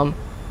kill all of them.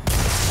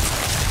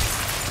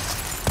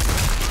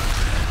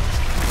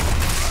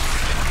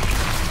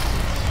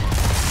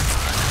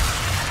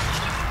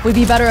 Would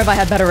be better if I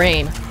had better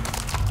aim.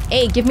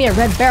 Hey, give me a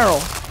red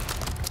barrel.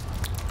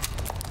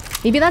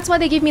 Maybe that's why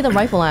they gave me the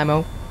rifle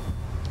ammo.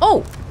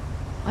 Oh!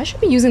 I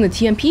should be using the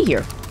TMP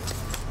here.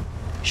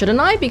 Shouldn't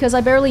I? Because I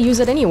barely use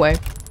it anyway.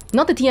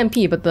 Not the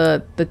TMP, but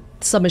the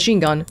submachine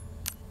gun.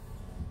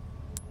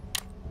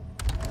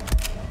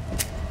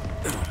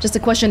 Just the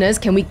question is,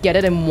 can we get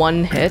it in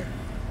one hit?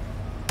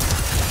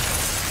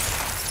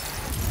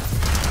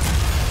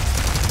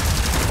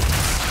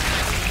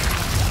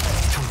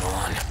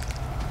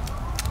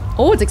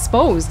 Oh, it's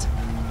exposed.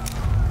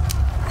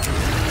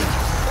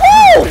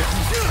 Woo!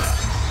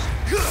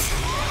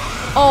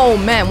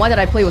 Oh man, why did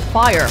I play with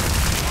fire?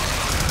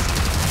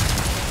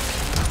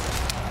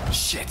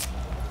 Shit.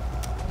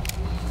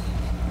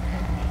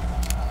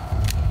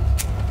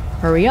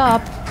 Hurry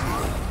up.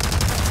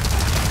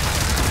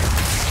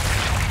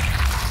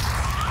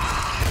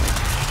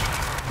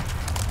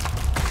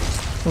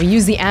 We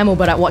use the ammo,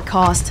 but at what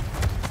cost?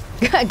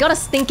 I got a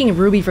stinking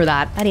ruby for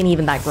that. That ain't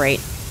even that great.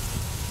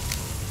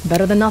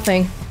 Better than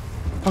nothing.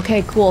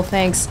 Okay, cool,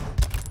 thanks.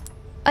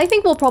 I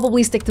think we'll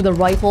probably stick to the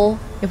rifle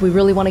if we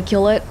really want to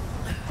kill it.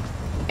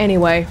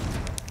 Anyway,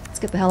 let's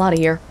get the hell out of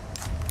here.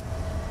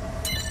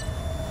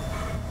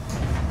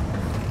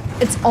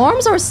 Its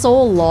arms are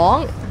so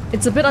long,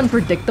 it's a bit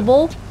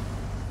unpredictable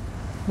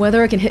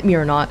whether it can hit me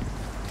or not.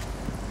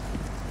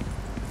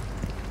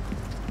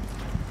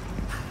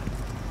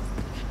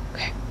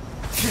 Okay.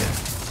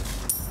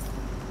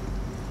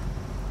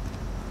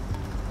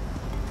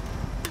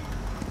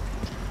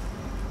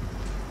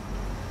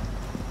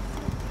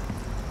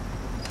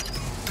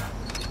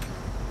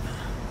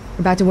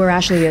 We're back to where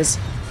Ashley is.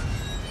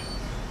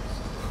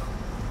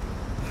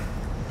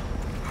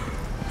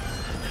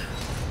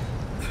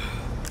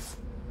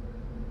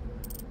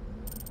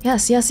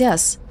 Yes, yes,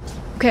 yes.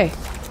 Okay,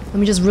 let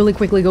me just really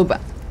quickly go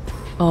back.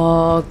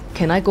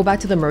 Can I go back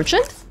to the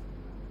merchant?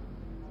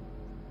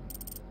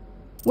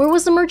 Where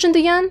was the merchant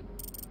again?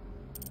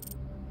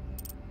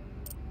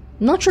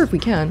 I'm not sure if we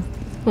can.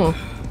 Huh.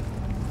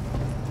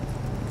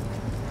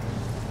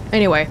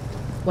 Anyway,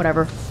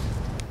 whatever.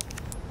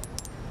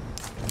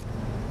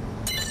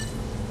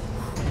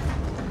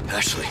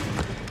 Ashley.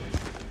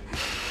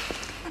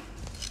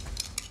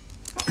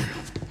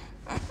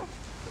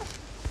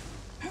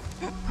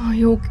 Are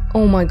you okay?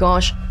 Oh my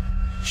gosh.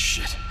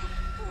 Shit.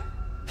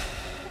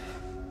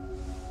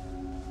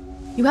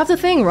 You have the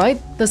thing, right?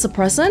 The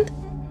suppressant?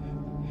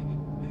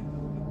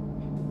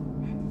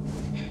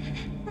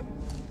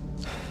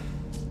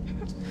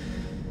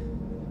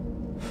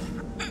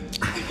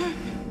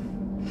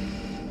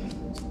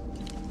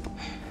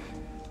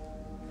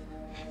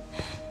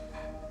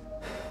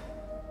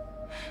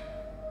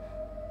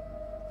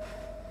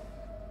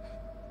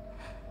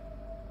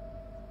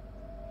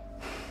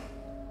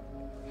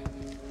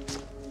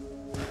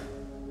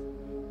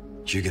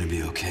 You're gonna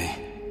be okay.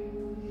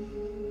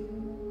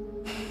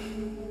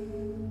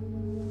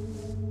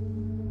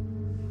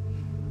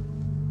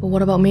 But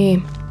what about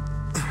me?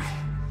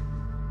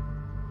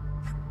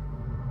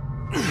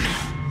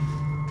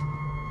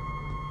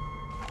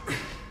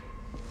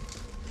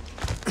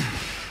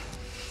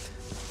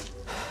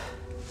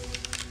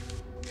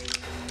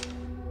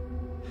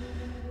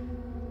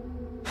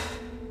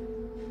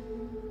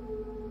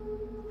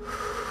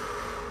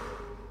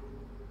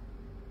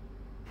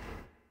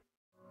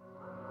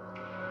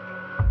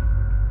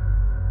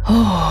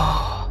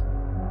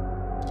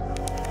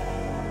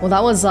 Well,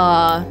 that was,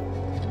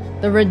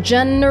 the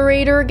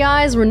regenerator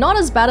guys were not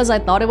as bad as I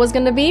thought it was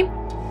gonna be.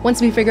 Once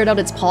we figured out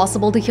it's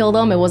possible to kill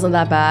them, it wasn't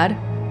that bad.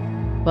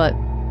 But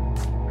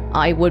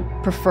I would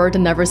prefer to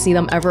never see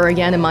them ever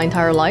again in my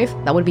entire life.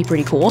 That would be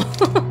pretty cool.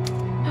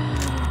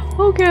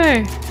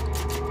 Okay.